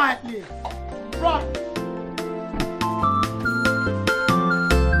ọmọ àlè. Run.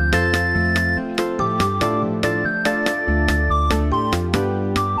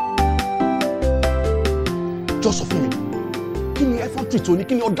 Jọ sọ fún mi kí ni ẹfọ́ntì tó ní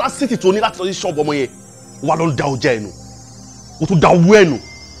kí ni audacity tó ní láti lọ sí ṣọ́ọ̀bù ọmọ yẹn wà ló ń da ọjà ẹnu o tún da owó ẹnu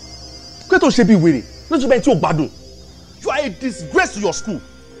kí ló tó ṣe bí wèrè lójú bẹ́ẹ̀ tí o gbádùn. You are a disgrace to your school.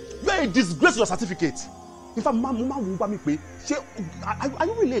 You are a disgrace to your certificate. In fact mo máa wò ó bá mi pé ṣé are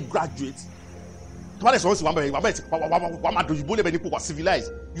you really a graduate? tó bá lè sọ̀rọ̀ sí wàá máa dòyìnbó lẹ́bẹ̀ẹ́ nípò wà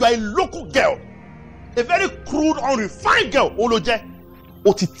civilized. You are a local girl, a very crude unrefined girl ó ló jẹ́.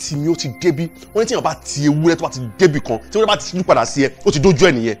 Ó ti tì mí ó ti débi wọ́n ní tí èèyàn bá ti ewúrẹ́ tó bá ti débi kan tí wọ́n bá ti ṣíjú padà sí ẹ ó ti dójú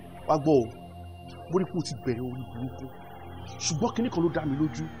ẹ nìyẹn. Wá gbọ́ o mo rí pé o ti bẹ̀rẹ̀ orí burúkú ṣùgbọ́n kinní kan ló dá mi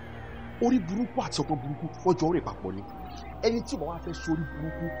lójú orí burúkú àti ọgbọ́n burúkú wọ́n jọ rìn papọ̀ ni ẹni tí ó bá wá fẹ́ ṣe orí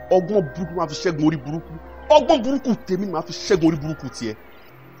burúkú ọgbọ́n burúkú máa fi ṣẹ́gun orí burúkú ọgbọ́n burúkú tèmi ni máa fi ṣẹ́gun orí burúkú tiẹ̀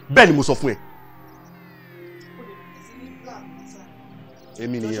bẹ́ẹ̀ ni mo sọ fún ẹ.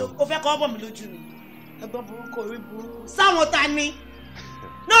 èmi nìyẹn. o fẹ́ kọ́ bọ̀ mí lójú ni ẹgbọ́n burúkú orí burúkú sáwọn ta ni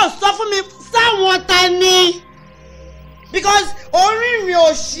náà sọ fún mi sáwọn ta ni because orí mi ò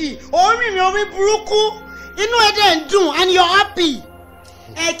ṣì orí mi orí burúkú inú ẹ dẹ̀ ń dùn and you're happy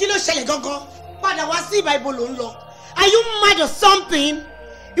kí ló ṣẹlẹ̀ gangan padà wá sí ìbá ibo ló ń lọ are you mad or something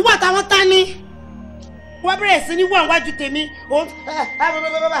ìwọ àtàwọn ta ni wọ́n bẹ̀rẹ̀ sí ní wọ́n wájú tèmi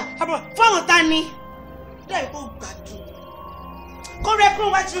fáwọn ta ni dẹ́ẹ̀ kó gbàdùn kó rẹ kúrò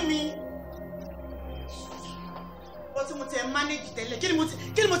wájú mi ìwọ tí mo ti ẹ̀ manage tẹ́lẹ̀ kí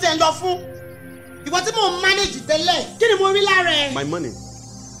ni mo ti ẹ̀ lọ fún ìwọ tí mo manage tẹ́lẹ̀ kí ni mo rí lára ẹ̀. My money.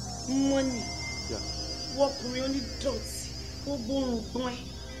 Money. Wọ́kùnrin onídọ̀tí gbogbo orùngbọ́n ẹ̀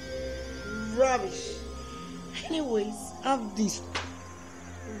rubbish anyways have this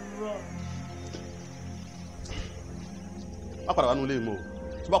rubbish. Má padà wá nulẹ̀ mọ́ o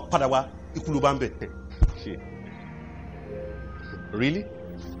tó bá padà wá ikú ló bá ń bẹ̀ ṣe. Really?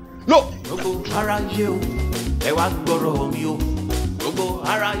 No. Gbogbo ara yé o ẹ wá gbọ́rọ̀ mi o gbogbo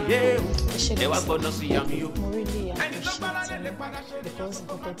ara yé o ẹ wá gbọ́dọ̀ sí ya mi o. mo really appreciate it because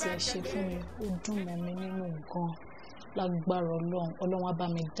nǹkan tí ẹ ṣe fún mi ó dùn mọ́ mi nínú nǹkan lágbára Ọlọ́run á bá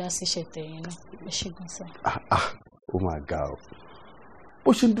mi dá síṣẹ́ tẹ̀yìn náà ẹ ṣé gan sá. Ó máa ga ọ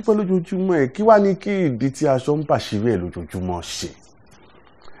bó ṣe ń dúpẹ́ lójoojúmọ́ ẹ̀ kí wá ní kí ìdí tí aṣọ ń bàṣírí ẹ̀ lójoojúmọ́ ṣe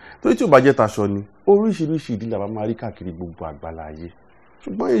torí tí ò bá jẹ́ taṣọ ni oríṣiríṣi ìdí làbá máa rí káàkiri gbogbo àgbàlá ayé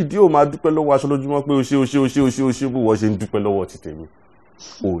ṣùgbọ́n ìdí ò máa dúpẹ́ lọ́wọ́ aṣọ lójúmọ́ pé o ṣe bó wọ́n ṣe ń dúpẹ́ lọ́wọ́ ti tèmi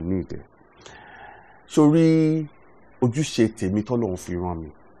ò ní ìdẹ́ sórí ojúṣe tèmi tọ́lọ́run fi rán mi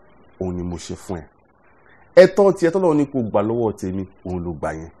òun ni mo ṣe fún ẹ ẹ̀tọ́ tiẹ̀ tọ́lọ́run ní kó gbà lọ́wọ́ tèmi òun ló gbà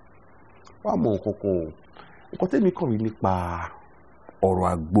yẹn wàá mọ nǹkan kan o nǹkan tèmi kàn rí nípa ọ̀rọ̀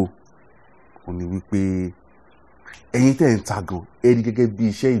àgbo òun ni wípé ẹ̀yin tẹ́ ń ta gan ẹ rí gẹ́gẹ́ bí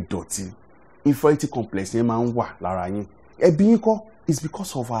iṣẹ́ ìdọ̀tí inferiority complex yẹn máa ń wà lára yín ẹbí yín kọ́ is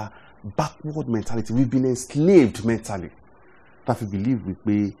because of our backward mentality. We've been enslaved mentally. Tá fi believe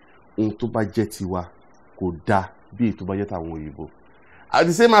wípé ohun tó bá jẹ́ tiwa kò dáa bí èyí tó bá jẹ́ tàwọn òyìnbó. At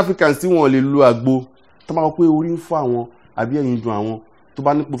the same Africans tí wọ́n lè lo àgbo tó bá wọ pé orí ń fọ́ àwọn àbí ẹ̀yìn dùn àwọn tó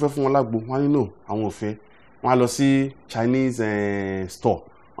bá nípo fẹ́ fún wọn lágbo wọ́n á ní no àwọn ò fẹ́. Wọ́n á lọ sí Chinese store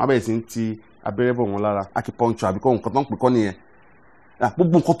wọ́n á bẹ̀rẹ̀ sí ti abẹ́rẹ́ bọ̀ wọn lára acupuncture àbí kọ́ nǹkan tó ń pè kọ́ nìyẹn.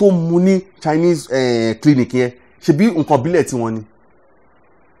 Gbogbo nǹkan tó mu ní Chinese clinic yẹn ṣe bí nǹkan ìbílẹ̀ tí wọ́n ní.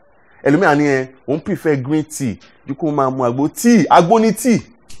 Ẹlòmíràn ni òun prefer green tea ju kó máa mu àgbo tea àgbo ní tea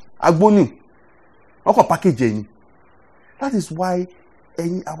àgbo ní wọ́n kàn package ẹ̀yìn. That is why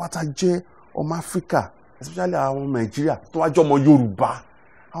ẹ̀yin àwátá jẹ́ ọmọ Africa especially àwọn Nàìjíríà tó wá jẹ́ ọmọ Yorùbá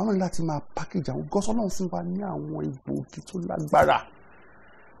àwọn náà láti máa package àwọn gọ́sọ́ náà fún wa ní àwọn egbòogi tó lágbára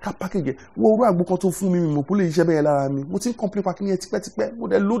ká package wo orú àgbo kan tó fún mi mo kò lè ṣiṣẹ́ bẹ́ẹ̀ lára mi mo ti ń complain pa kí ni yẹn tipẹ́tipẹ́ mo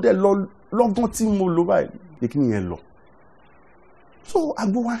dẹ̀ ló dẹ̀ lọ lọ́gán tí mo lò báyìí ní kí ni yẹn lọ. So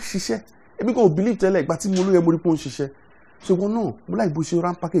àgbo wa ń ṣiṣẹ́ ebi kò believe tẹ́lẹ̀ ìgbà tí mo ló yẹ mo rí pé ó ń ṣiṣẹ́ so ìwọ náà mo láì bó ṣe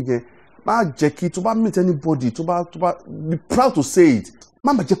rán package yẹn má jẹ́ kí tó bá meet anybody tó bá be proud to say it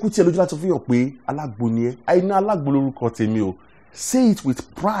má má jẹ́ kó tiẹ̀ lójú láti fi hàn pé Alagbo ni ẹ́ Aina Alagbo lórúkọ tèmi o say it with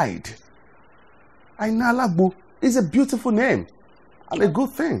pride Aina Alagbo is a beautiful name and a good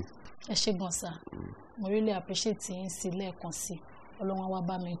thing. ẹ ṣé gan sir mo really appreciate yín sí lẹ́ẹ̀kan sí Ọlọ́run wá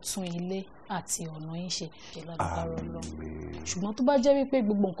bá mi tún ilé àti ọ̀nà yín ṣe lágbára Ọlọ́run ṣùgbọ́n tó bá jẹ́ wípé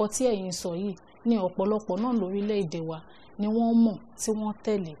gbogbo nǹkan tí ẹ̀yin sọ yìí ní ọ̀pọ̀lọpọ̀ náà lórílẹ̀‐èdè wa ni wọ́n mọ̀ tí wọ́n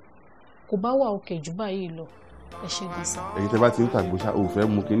tẹ̀lé kò bá wà òkè jù báyìí lọ ẹ ṣé gan sir. èyí tẹ́ bá ti ń tàgbó ṣá o fẹ́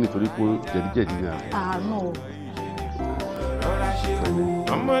mú kí nítorí pé jẹ̀díjẹ̀dí ni àná. àánú o.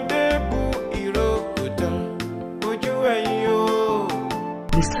 ọmọdé bu ìrókòtàn ojú ẹ̀yìn o.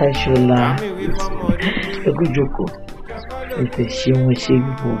 Mr. Ìṣọ̀lá ẹkú jókòó ètò ṣé wọn ṣe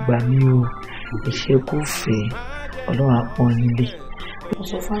gbogbo gbà mí o ìṣe kò fẹ́ Ọlọ́run àpọn nílé. Mo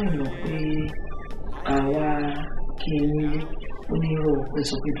sọ fún Àìná pé àwa kí n nílé ó ní irọ́ òpè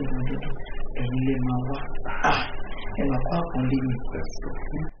sọ pé dandan ẹ̀yin lè máa wá ẹ máa kó àpọ́nlé mi.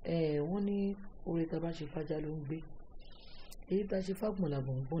 Wọ́n ní orí tá a bá ṣe fájá ló ń gbé èyí tá a ṣe fágbọ̀n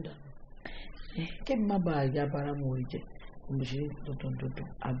làbọ̀ ń gbọ́n dànù kébì má bàa ya bara mo rí jẹ mo ṣe dandan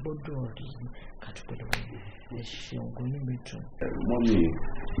agbọ́dọ̀ rí kàdúpẹ́ lọ́wọ́ ẹ ṣeun gan ní mi dùn. mọ́mí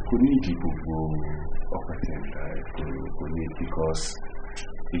kò ní ìdí gbogbo ọ̀pẹ̀ tẹ̀lá kò ní because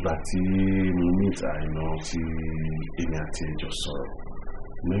ìgbà tí mo meet Àìná tí èmi àti ẹjọ́ sọ̀rọ̀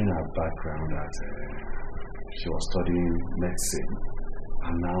knowing her background that she was studying medicine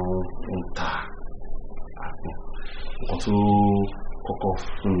and now ó ń ta àgbọn nǹkan tó kọ́kọ́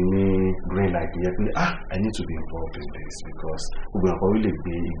fún mi ní green light yẹn pé I need to be involved in this because gbogbo nǹkan ó lè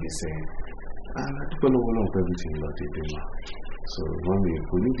gbé ìgbésẹ̀ àdúgbò lọ́wọ́ náà pẹ̀lú ti lọ dédé mà so mọ́mí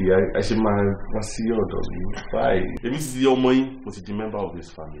kò nídìí ẹ ṣe máa wá sí ọ̀dọ̀ mi báyìí èmi ti di ọmọ yín mo ti di member of this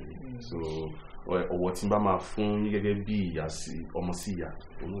family so ọ̀wọ̀ tí n bá máa fún yín gẹ́gẹ́ bí ìyá sí ọmọ sí ìyá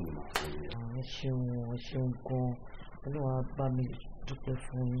òun ni màá fún yín. ẹ ṣeun gan Ọlọ́run á bá mi dúpẹ́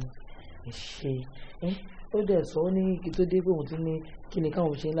fún yín ẹ ṣe ó dẹ̀ sọ ó ní kí tó dé pé òun tún ní kí ni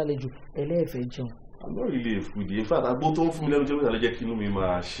káwọn ṣe ń lálejò ẹlẹ́ẹ̀fẹ́ jẹun. I'm not really a foodie. In fact, àgbo tó ń fún mi lẹ́nu jẹ́ pé àlejò kí inú mi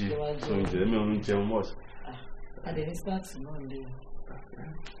máa ṣe so ǹjẹ́ mi ò ń jẹun mọ́. Adé snacks náà lè.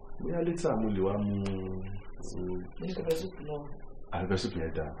 Bóyá létà mo lè wá mú. Ní kò fẹ́ sùpù náà. Àgbẹ̀ sùpù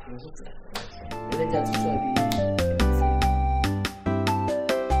yẹn dáa. Ẹlẹ́jà tútù àbí.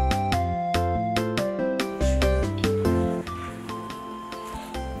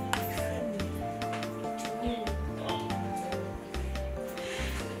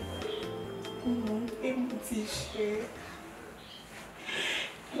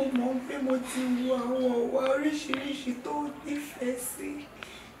 Mo mọ̀ pé mo ti wo àwọn ọ̀wà oríṣiríṣi tó nífẹ̀ẹ́ sí.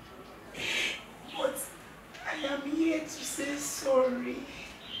 But I am here to say sorry.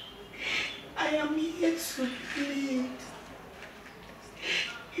 I am here to plead.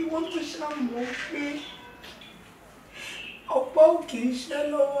 Ìwọ tó ṣàmọ̀ pé ọ̀pọ̀ ò kì í ṣẹ́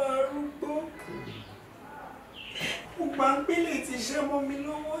lọ́wọ́ arúgbó. Gbogbo àgbélé ti ṣẹ́ mọ́ mi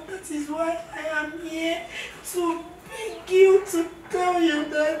lọ́wọ́. That is why I am here to beg you to tell you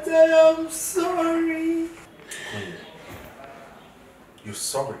that I am sorry. You're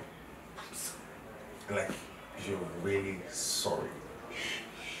sorry? I'm sorry. Like, you're really sorry?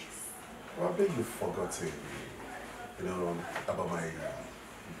 Yes. Well, I bet you've forgotten, about my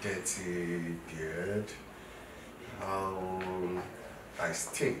dirty beard, how I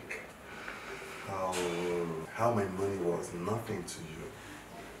stink, how my money was nothing to you.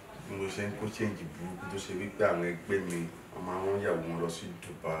 Mo ṣe ń kó change burúkú tó ṣe wípé àwọn ẹgbẹ́ mi ọmọ àwọn ìyàwó wọn lọ sí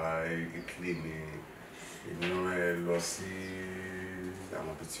Dubai, Italy ni èmi rán ẹ lọ sí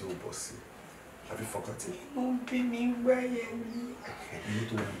àwọn ibi tí ó bọ̀ sí. Have you forgotten? Mo bí mi gbá yẹn ni. Inú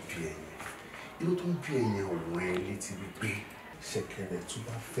tó ń bí ẹ̀yẹn. Inú tó ń bí ẹ̀yẹn ọ̀wọ́n ẹ létí wípé ṣẹ̀kẹ̀rẹ̀ tó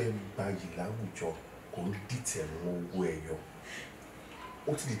bá fẹ́ gbayì láwùjọ kò ń dìtẹ̀ mọ́ owó ẹyọ.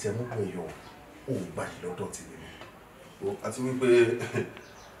 Ó ti dìtẹ̀ mọ́ owó ẹyọ, ó gbayì lọ́dọ̀ tèmi ni. Àti wípé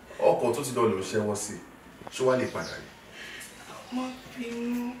ọkọ̀ tó ti dọ̀lọ̀ ṣẹ́wọ́ sí ṣó wá lè padà yìí. Má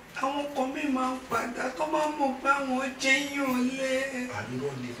bínú, àwọn ọkọ mi máa ń padà tó máa mọ̀ pé àwọn jẹ́yàn lẹ́.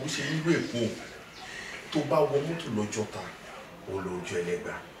 Àníwọ̀ ni kò ṣe nílò èkó tó bá wọ mọ́tò lọ́jọ́ ta ó lọ ojú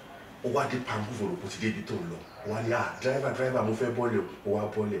ẹlẹ́gbà ó wá dé pangúfò rò kó ti débi tó ń lọ wá ní dráìvà mo fẹ́ bọ́lẹ̀ ó wá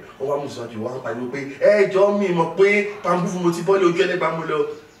bọ́lẹ̀ ó wá mùsùlùmí wá ń pariwo pé ẹjọ́ mi mọ̀ pé pangúfò mo ti bọ́lẹ̀ ojú ẹlẹ́gbà mo lọ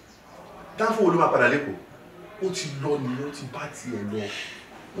dáfò wo ló máa padà lẹ́kọ̀ọ́ ó ti lọ nìyẹn ó ti bá tiẹ̀ lọ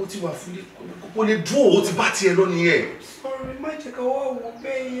ó ti wà fúlé kò lè dúró ó ti bá tiẹ̀ lọ nìyẹn. Sorry, má jẹ́ ká wá wò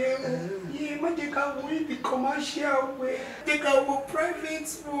bẹ́ẹ̀ yẹn o yé má jẹ́ ká wo ibi commercial way jẹ́ ká wo private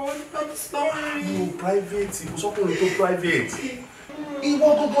one. I'm sorry. No private kò sọ́kùnrin tó private ìwọ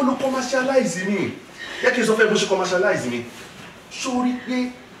gbogbo ló commercialize mi yẹ kí n sọ fẹ́ bó ṣe commercialize mi sórí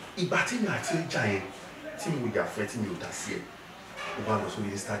pé ìgbà tí mi àti ẹja yẹn tí mo yà fẹ́ tí mi ò dá sí ẹ mo wá lọ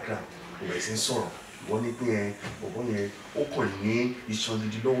sórí Instagram mo bẹ̀rẹ̀ sí sọ̀rọ̀ wọ́n ní pé ẹ bọ̀bọ̀ yẹn ó kàn ní iṣan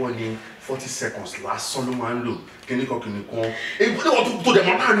gidi lọ́wọ́ ní 40 seconds lásán ló máa ń lò kìnnìkan èyí wọ́n tó dẹ̀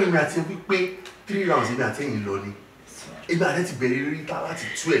mọ́ láàrin mi àti wípé 3 rounds èmi àti ẹ̀yìn lọ ni èmi àti ti bẹ̀rẹ̀ rí láti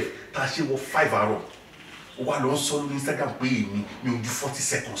 12 tá a ṣe wọ 5 àárọ̀ ó wá lọ sọ lórí Instagram pé èmi mi ò ju 40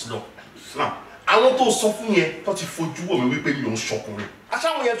 seconds lọ àwọn tó sọ fún yẹn tó ti fojú wò mí wípé mi ò ń ṣọkùnrin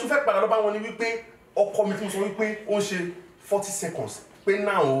aṣáwọn yẹn tún fẹ́ padà lọ bá wọn ní wípé ọkọ mi tún sọ wípé ó ń ṣe 40 seconds pé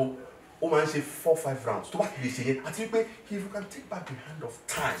náà ó máa ń ṣe 4-5 rounds tó bá ti lè ṣe yẹn àti wípé if you can take back the hand of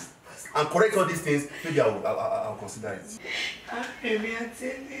time and correct all these things maybe I'll consider it. Èmi àti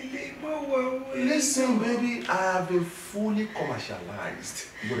ẹlẹ́lẹ́ mọ̀ wá wẹ̀. Listen baby, I have been fully commercialized.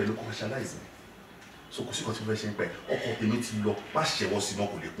 Ìgbọ́n rẹ̀ ló commercialize mi. So kò sí kan tí mo fẹ́ ṣe ń pẹ́ ọkọ̀ tèmi ti lọ má ṣẹ̀wọ́ sí mọ́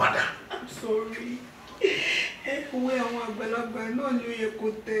kò lè padà. I'm sorry. Ẹ̀wẹ̀ àwọn àgbàlagbà náà ni ó yẹ kó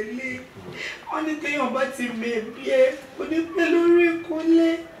tẹ̀lé. Wọ́n ní téèyàn bá ti mẹ̀bí ẹ kò ní pẹ́ lórí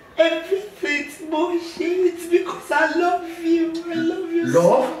ìkúnlẹ̀. Everything bullshit. It's because I love you. I love you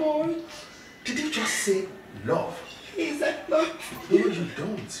Love? so much. Did you just say love? Yes, I love No, you. you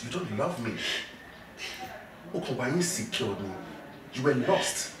don't. You don't love me. Okay, why you secured me? You were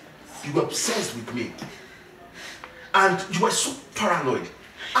lost. You were obsessed with me. And you were so paranoid.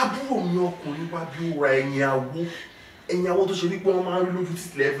 Àbúrò mi ọkùnrin wá bí ó ra ẹ̀yìn awó tó ṣe wípé wọ́n máa ń rí lójú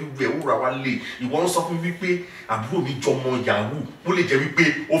títí everywhere ó ra wá lé ìwọ ń sọ fún mi wípé àbúrò mi jọmọ yahoo ó lè jẹ́ wípé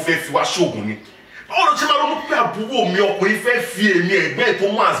ó fẹ́ fi wá ṣoògùn ni báwo ló ṣe máa ronú pé àbúrò mi ọkùnrin fẹ́ fi èmi ẹ̀gbẹ́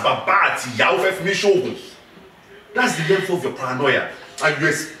tó máa bàbá àti ìyá ó fẹ́ fi mí ṣoògùn. That's the level of your paranoia and you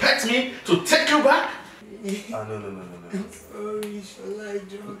expect me to take you back? No. Sorry, Shola,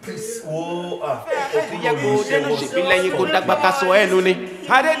 Please, ìyẹ́kù dénú ṣèbí lẹ́yìn kó dàgbà ká sọ ẹnu ni.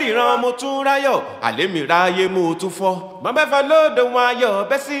 Adediran Motunrayo àlémi ráyé mo tún fọ́. Mọ̀mẹ́fà lóde wọn ayọ̀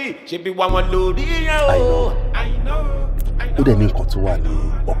bẹ́ sí ṣebí wà wọn lórí yẹn o. Ó dẹ̀ ní nǹkan tó wà ní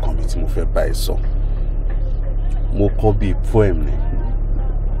ọkàn mi tí mo fẹ́ bá ẹ sọ. Mo kọ bíi poem ni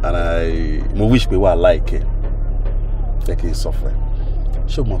and mo wish pé wà like ẹ. Jẹ́ kí n sọ fún ẹ.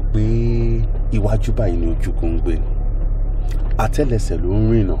 Ṣé o mọ̀ pé iwájú báyìí ni ojú kò ń gbé? Àtẹ́lẹsẹ̀ ló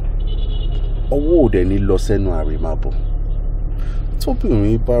ń rìnà. Ọwọ́ òde ní lọ sẹ́nu àrèmábọ̀.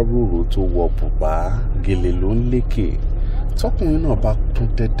 Tóbìnrin bá rorò tó wọ bùbá gèlè ló ń lékè. Tọkùnrin náà bá kún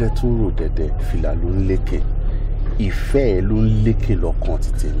dẹ́dẹ́ tó rò dẹ́dẹ́ fìlà ló ń lékè. Ìfẹ́ ẹ ló ń lékè lọ́kàn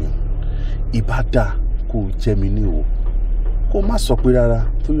ti tèmi. Ìbá dà kó jẹ́ mi ní o. Kó má sọ pé rárá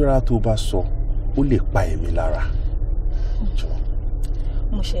tó yára tó bá sọ ó lè pa èmi lára.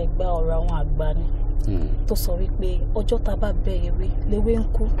 Mo ṣe gba ọ̀rọ̀ àwọn àgbà ni tó sọ wípé ọjọ́ tá a bá bẹ ewé léwé ń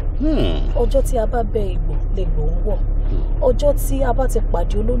kú, ọjọ́ tí a bá bẹ egbò légbò ń wọ̀, ọjọ́ tí a bá ti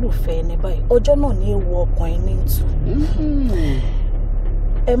pàdé olólùfẹ́ ẹni báyìí ọjọ́ náà ní ewu ọkàn ẹni ń tú.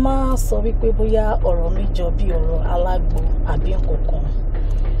 Ẹ má sọ wípé bóyá ọ̀rọ̀ mi jọ bí ọ̀rọ̀ Alagbo àbí nǹkankan,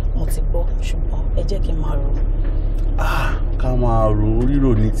 mo ti gbọ́ ṣùgbọ́n ẹ jẹ́ kí n máa rò. Ká máa rò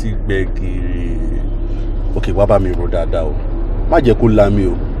rírò ní ti gbẹ̀gìrì. Ok, wá bá mi rò dáadáa o, má jẹ́ kó lá mi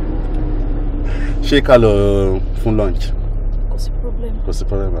o. Ṣé ká lọ fún lunch? Kò sí problem. Kò sí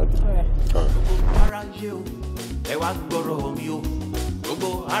problem àbí? Aráyé o, ẹ wá gbọ́rọ̀ mi o.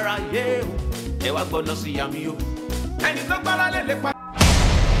 Gbogbo aráyé o, ẹ wá gbọ́dọ̀ sí àmì o. Ẹni tó gbára lè lè pa.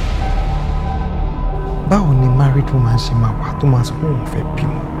 Báwo ni married woman ṣe máa wà tó máa sọ pé òun fẹ́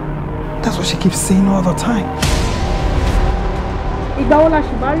bímọ? That's what she keeps saying all the time. Ìgbà wo la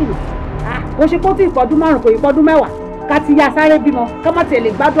ṣì máa rí rè? Kò ṣe kó tí ìpọ́dún márùn-ún kò ìpọ́dún mẹ́wàá ká ti ya sáré bímọ ká má tiẹ̀ lè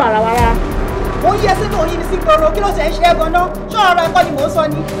gbádùn ara wa rárá. Ó yẹ sínú òyìn ní sí gbòòrò kí ló ṣe ń ṣe é gan-an? Ṣé ọ̀rọ̀ ẹ̀kọ́ ni mò ń sọ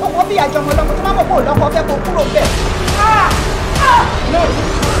ni? Ọmọ bí àjọ ọmọ ọlọ́mọ tó má mọ̀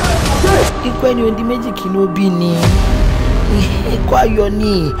ẹni òǹdí méjì kí ló bí ni ikú ayọ̀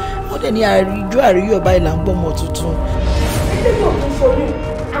ni wọ́n dẹ̀ ní àríjọ àríyọ̀ báyìí là ń gbọ́ ọmọ tuntun. ilé yóò tún ṣorí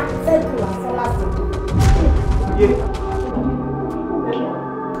àtẹ́gùn lásán lásán.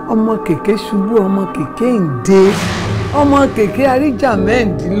 ọmọ kèké ṣubú ọmọ kèké ń dé ọmọ kèké àríjà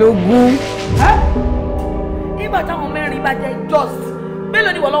mẹ́ẹ̀ẹ́dínlógún. nígbà táwọn mẹ́rin bá jẹ́ just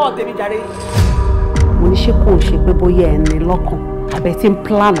mélòó ni wọ́n lọ́wọ́ tèmi jàre. mo ní ṣé kò ń ṣe pé bóyá ẹ ní lọ́kàn àbẹ̀ tí ń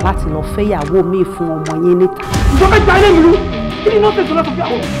plan láti lọ fẹ́yàwó mi fún ọmọ yín níta. ìjọba ìgbà ilé mi lú kí ni náà tẹ̀sán lọ́kàn fún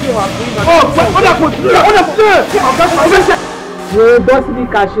àwọn òṣìṣẹ́ ọ̀dà kò sí ọ̀dà kò sí ọ̀gá ṣe. mo bọ́ síbi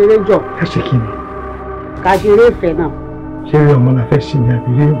ká ṣeré jọ. ẹ ṣe kí ni. ká ṣeré ìfẹ́ náà. ṣeré ọmọ la fẹ́ ṣe ní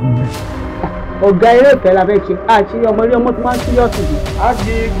àbílẹ̀ ìhùn rẹ̀. ọ̀gá eré ìfẹ́ la fẹ́ ṣe àṣírí ọmọ rí ọmọ tí wọ́n ń síríọ̀sì jù. a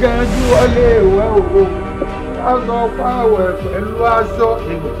kì í gẹ́jú wọlé ìwé òkú aṣọ pàwẹ̀ pẹ̀lú aṣọ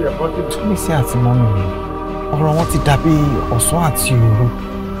èbùtì ẹ̀fọ́ ti. túmísí àti mọ́mì mi ọ̀rọ̀ wọn ti dàbí ọ̀sán àti òru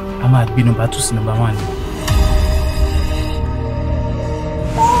a máa gbé nọ́mbà 2 sí nọ́mbà 1 ni.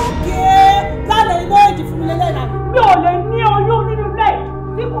 ókè lálẹ́ ilé èjì fún mi lélẹ̀ náà mi ò lè ní oyún nínú ilé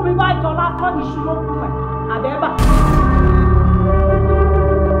tí kò mi bá jọ lásán ìṣúná fún ẹ̀ àbẹ́bà.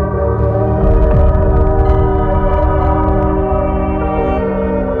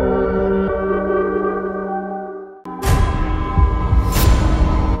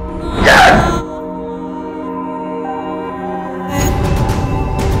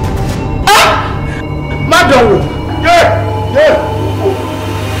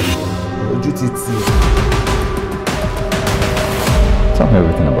 Ojú ti tì. Tell me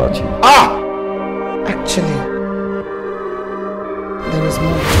everything about you. Actually, there is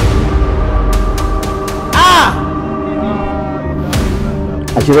more.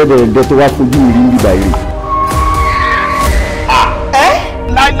 Àṣírẹ́dẹ̀ ẹ̀dẹ́ tó wá fojú mi rí ń bíbá yìí.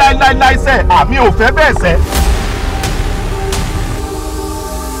 Láíláíláíláí sẹ́, àmì ò fẹ́ bẹ́ẹ̀ sẹ́.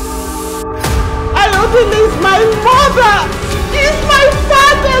 Ayọ̀délé is my mother. He is my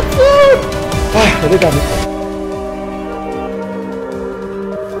father too. Ẹ̀rẹ́dà mi.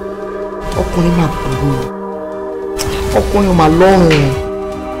 Ọkùnrin máa burú. Ọkùnrin máa lọ́rùn.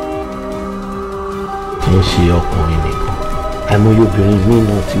 Kì í ṣe ọkùnrin nìkan. Àìmọye obìnrin míì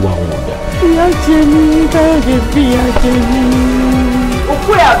náà ti wà wọn ọ̀dà. Ìyá jẹ mí, káyọ̀dé bí ìyá jẹ mí.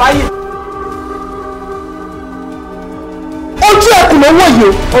 Òkú ẹ̀ àbáyé. Ojú ẹkùn ló wọ̀ yìí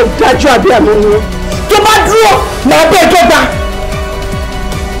ọ̀dájú àbí àmì ni wọ́n. Tó bá dúró máa bẹ́ẹ̀ dọ́gba.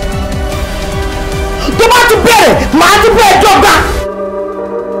 Tó bá tún bẹ̀rẹ̀ máa tún bẹ́ẹ̀ dọ́gba.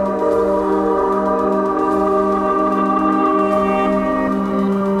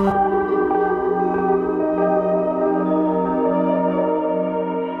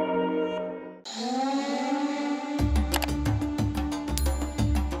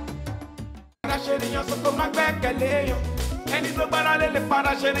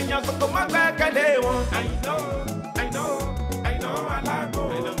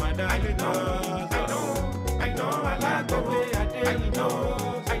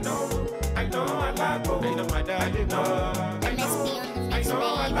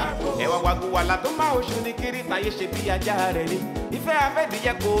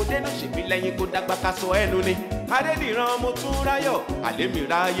 Adediran Motunrayo,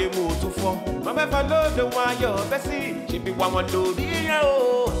 Alemiráyé mo tún fọ́. Mo fẹ́ fọ́ lóde wọn ayọ̀ bẹ́ sí, ṣe bí wà wọn lórí yẹn o.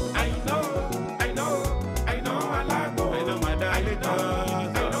 I know, Alagbo. I know my dad,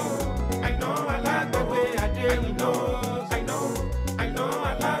 I know Alagbo pé adé. I know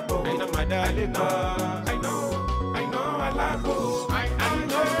Alagbo. I know my dad, I know Alagbo. I know Alagbo.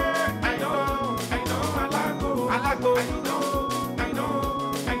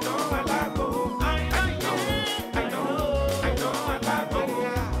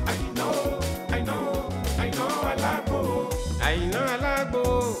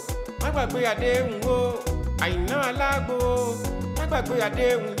 Gbàgbé àdéhùn o, Aina Alagbo, má gbàgbé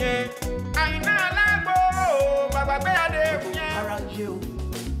àdéhùn yẹn. Aina Alagbo, má gbàgbé àdéhùn yẹn. Aráyé o,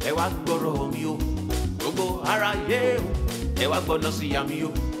 ẹ wá gbọ́rọ̀ mi o, gbogbo aráyé o, ẹ wá gbọ́nà sí àmì o.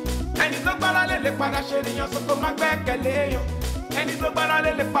 Ẹni tó gbára lè lè padà ṣe nìyàn sọ́kò má gbẹ́kẹ̀lé yàn. Ẹni tó gbára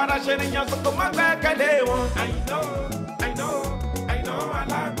lè lè padà ṣe nìyàn sọ́kò má gbẹ́kẹ̀lé wọn. Aina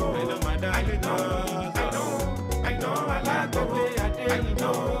Alagbo, Aina Mada, Aina Alagbo, pé adé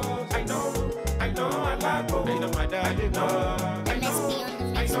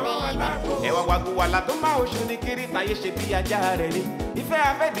ẹwà wàgùwàlà tó máa oṣù ní kiri táyé ṣe bí ajá rẹ̀ ni ìfẹ́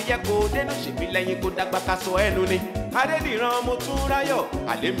afẹ́dìyẹ kò dénú ṣèbí lẹ́yìn kó dàgbà ká sọ ẹnu ni Adediran Motunrayo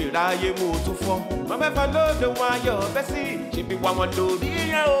Alemiráyé mo tún fọ́ mo fẹ́ fọ́ lóde wọn ayọ̀ bẹ́ sí ṣèbí wà wọn lórí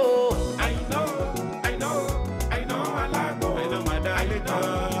yẹn o.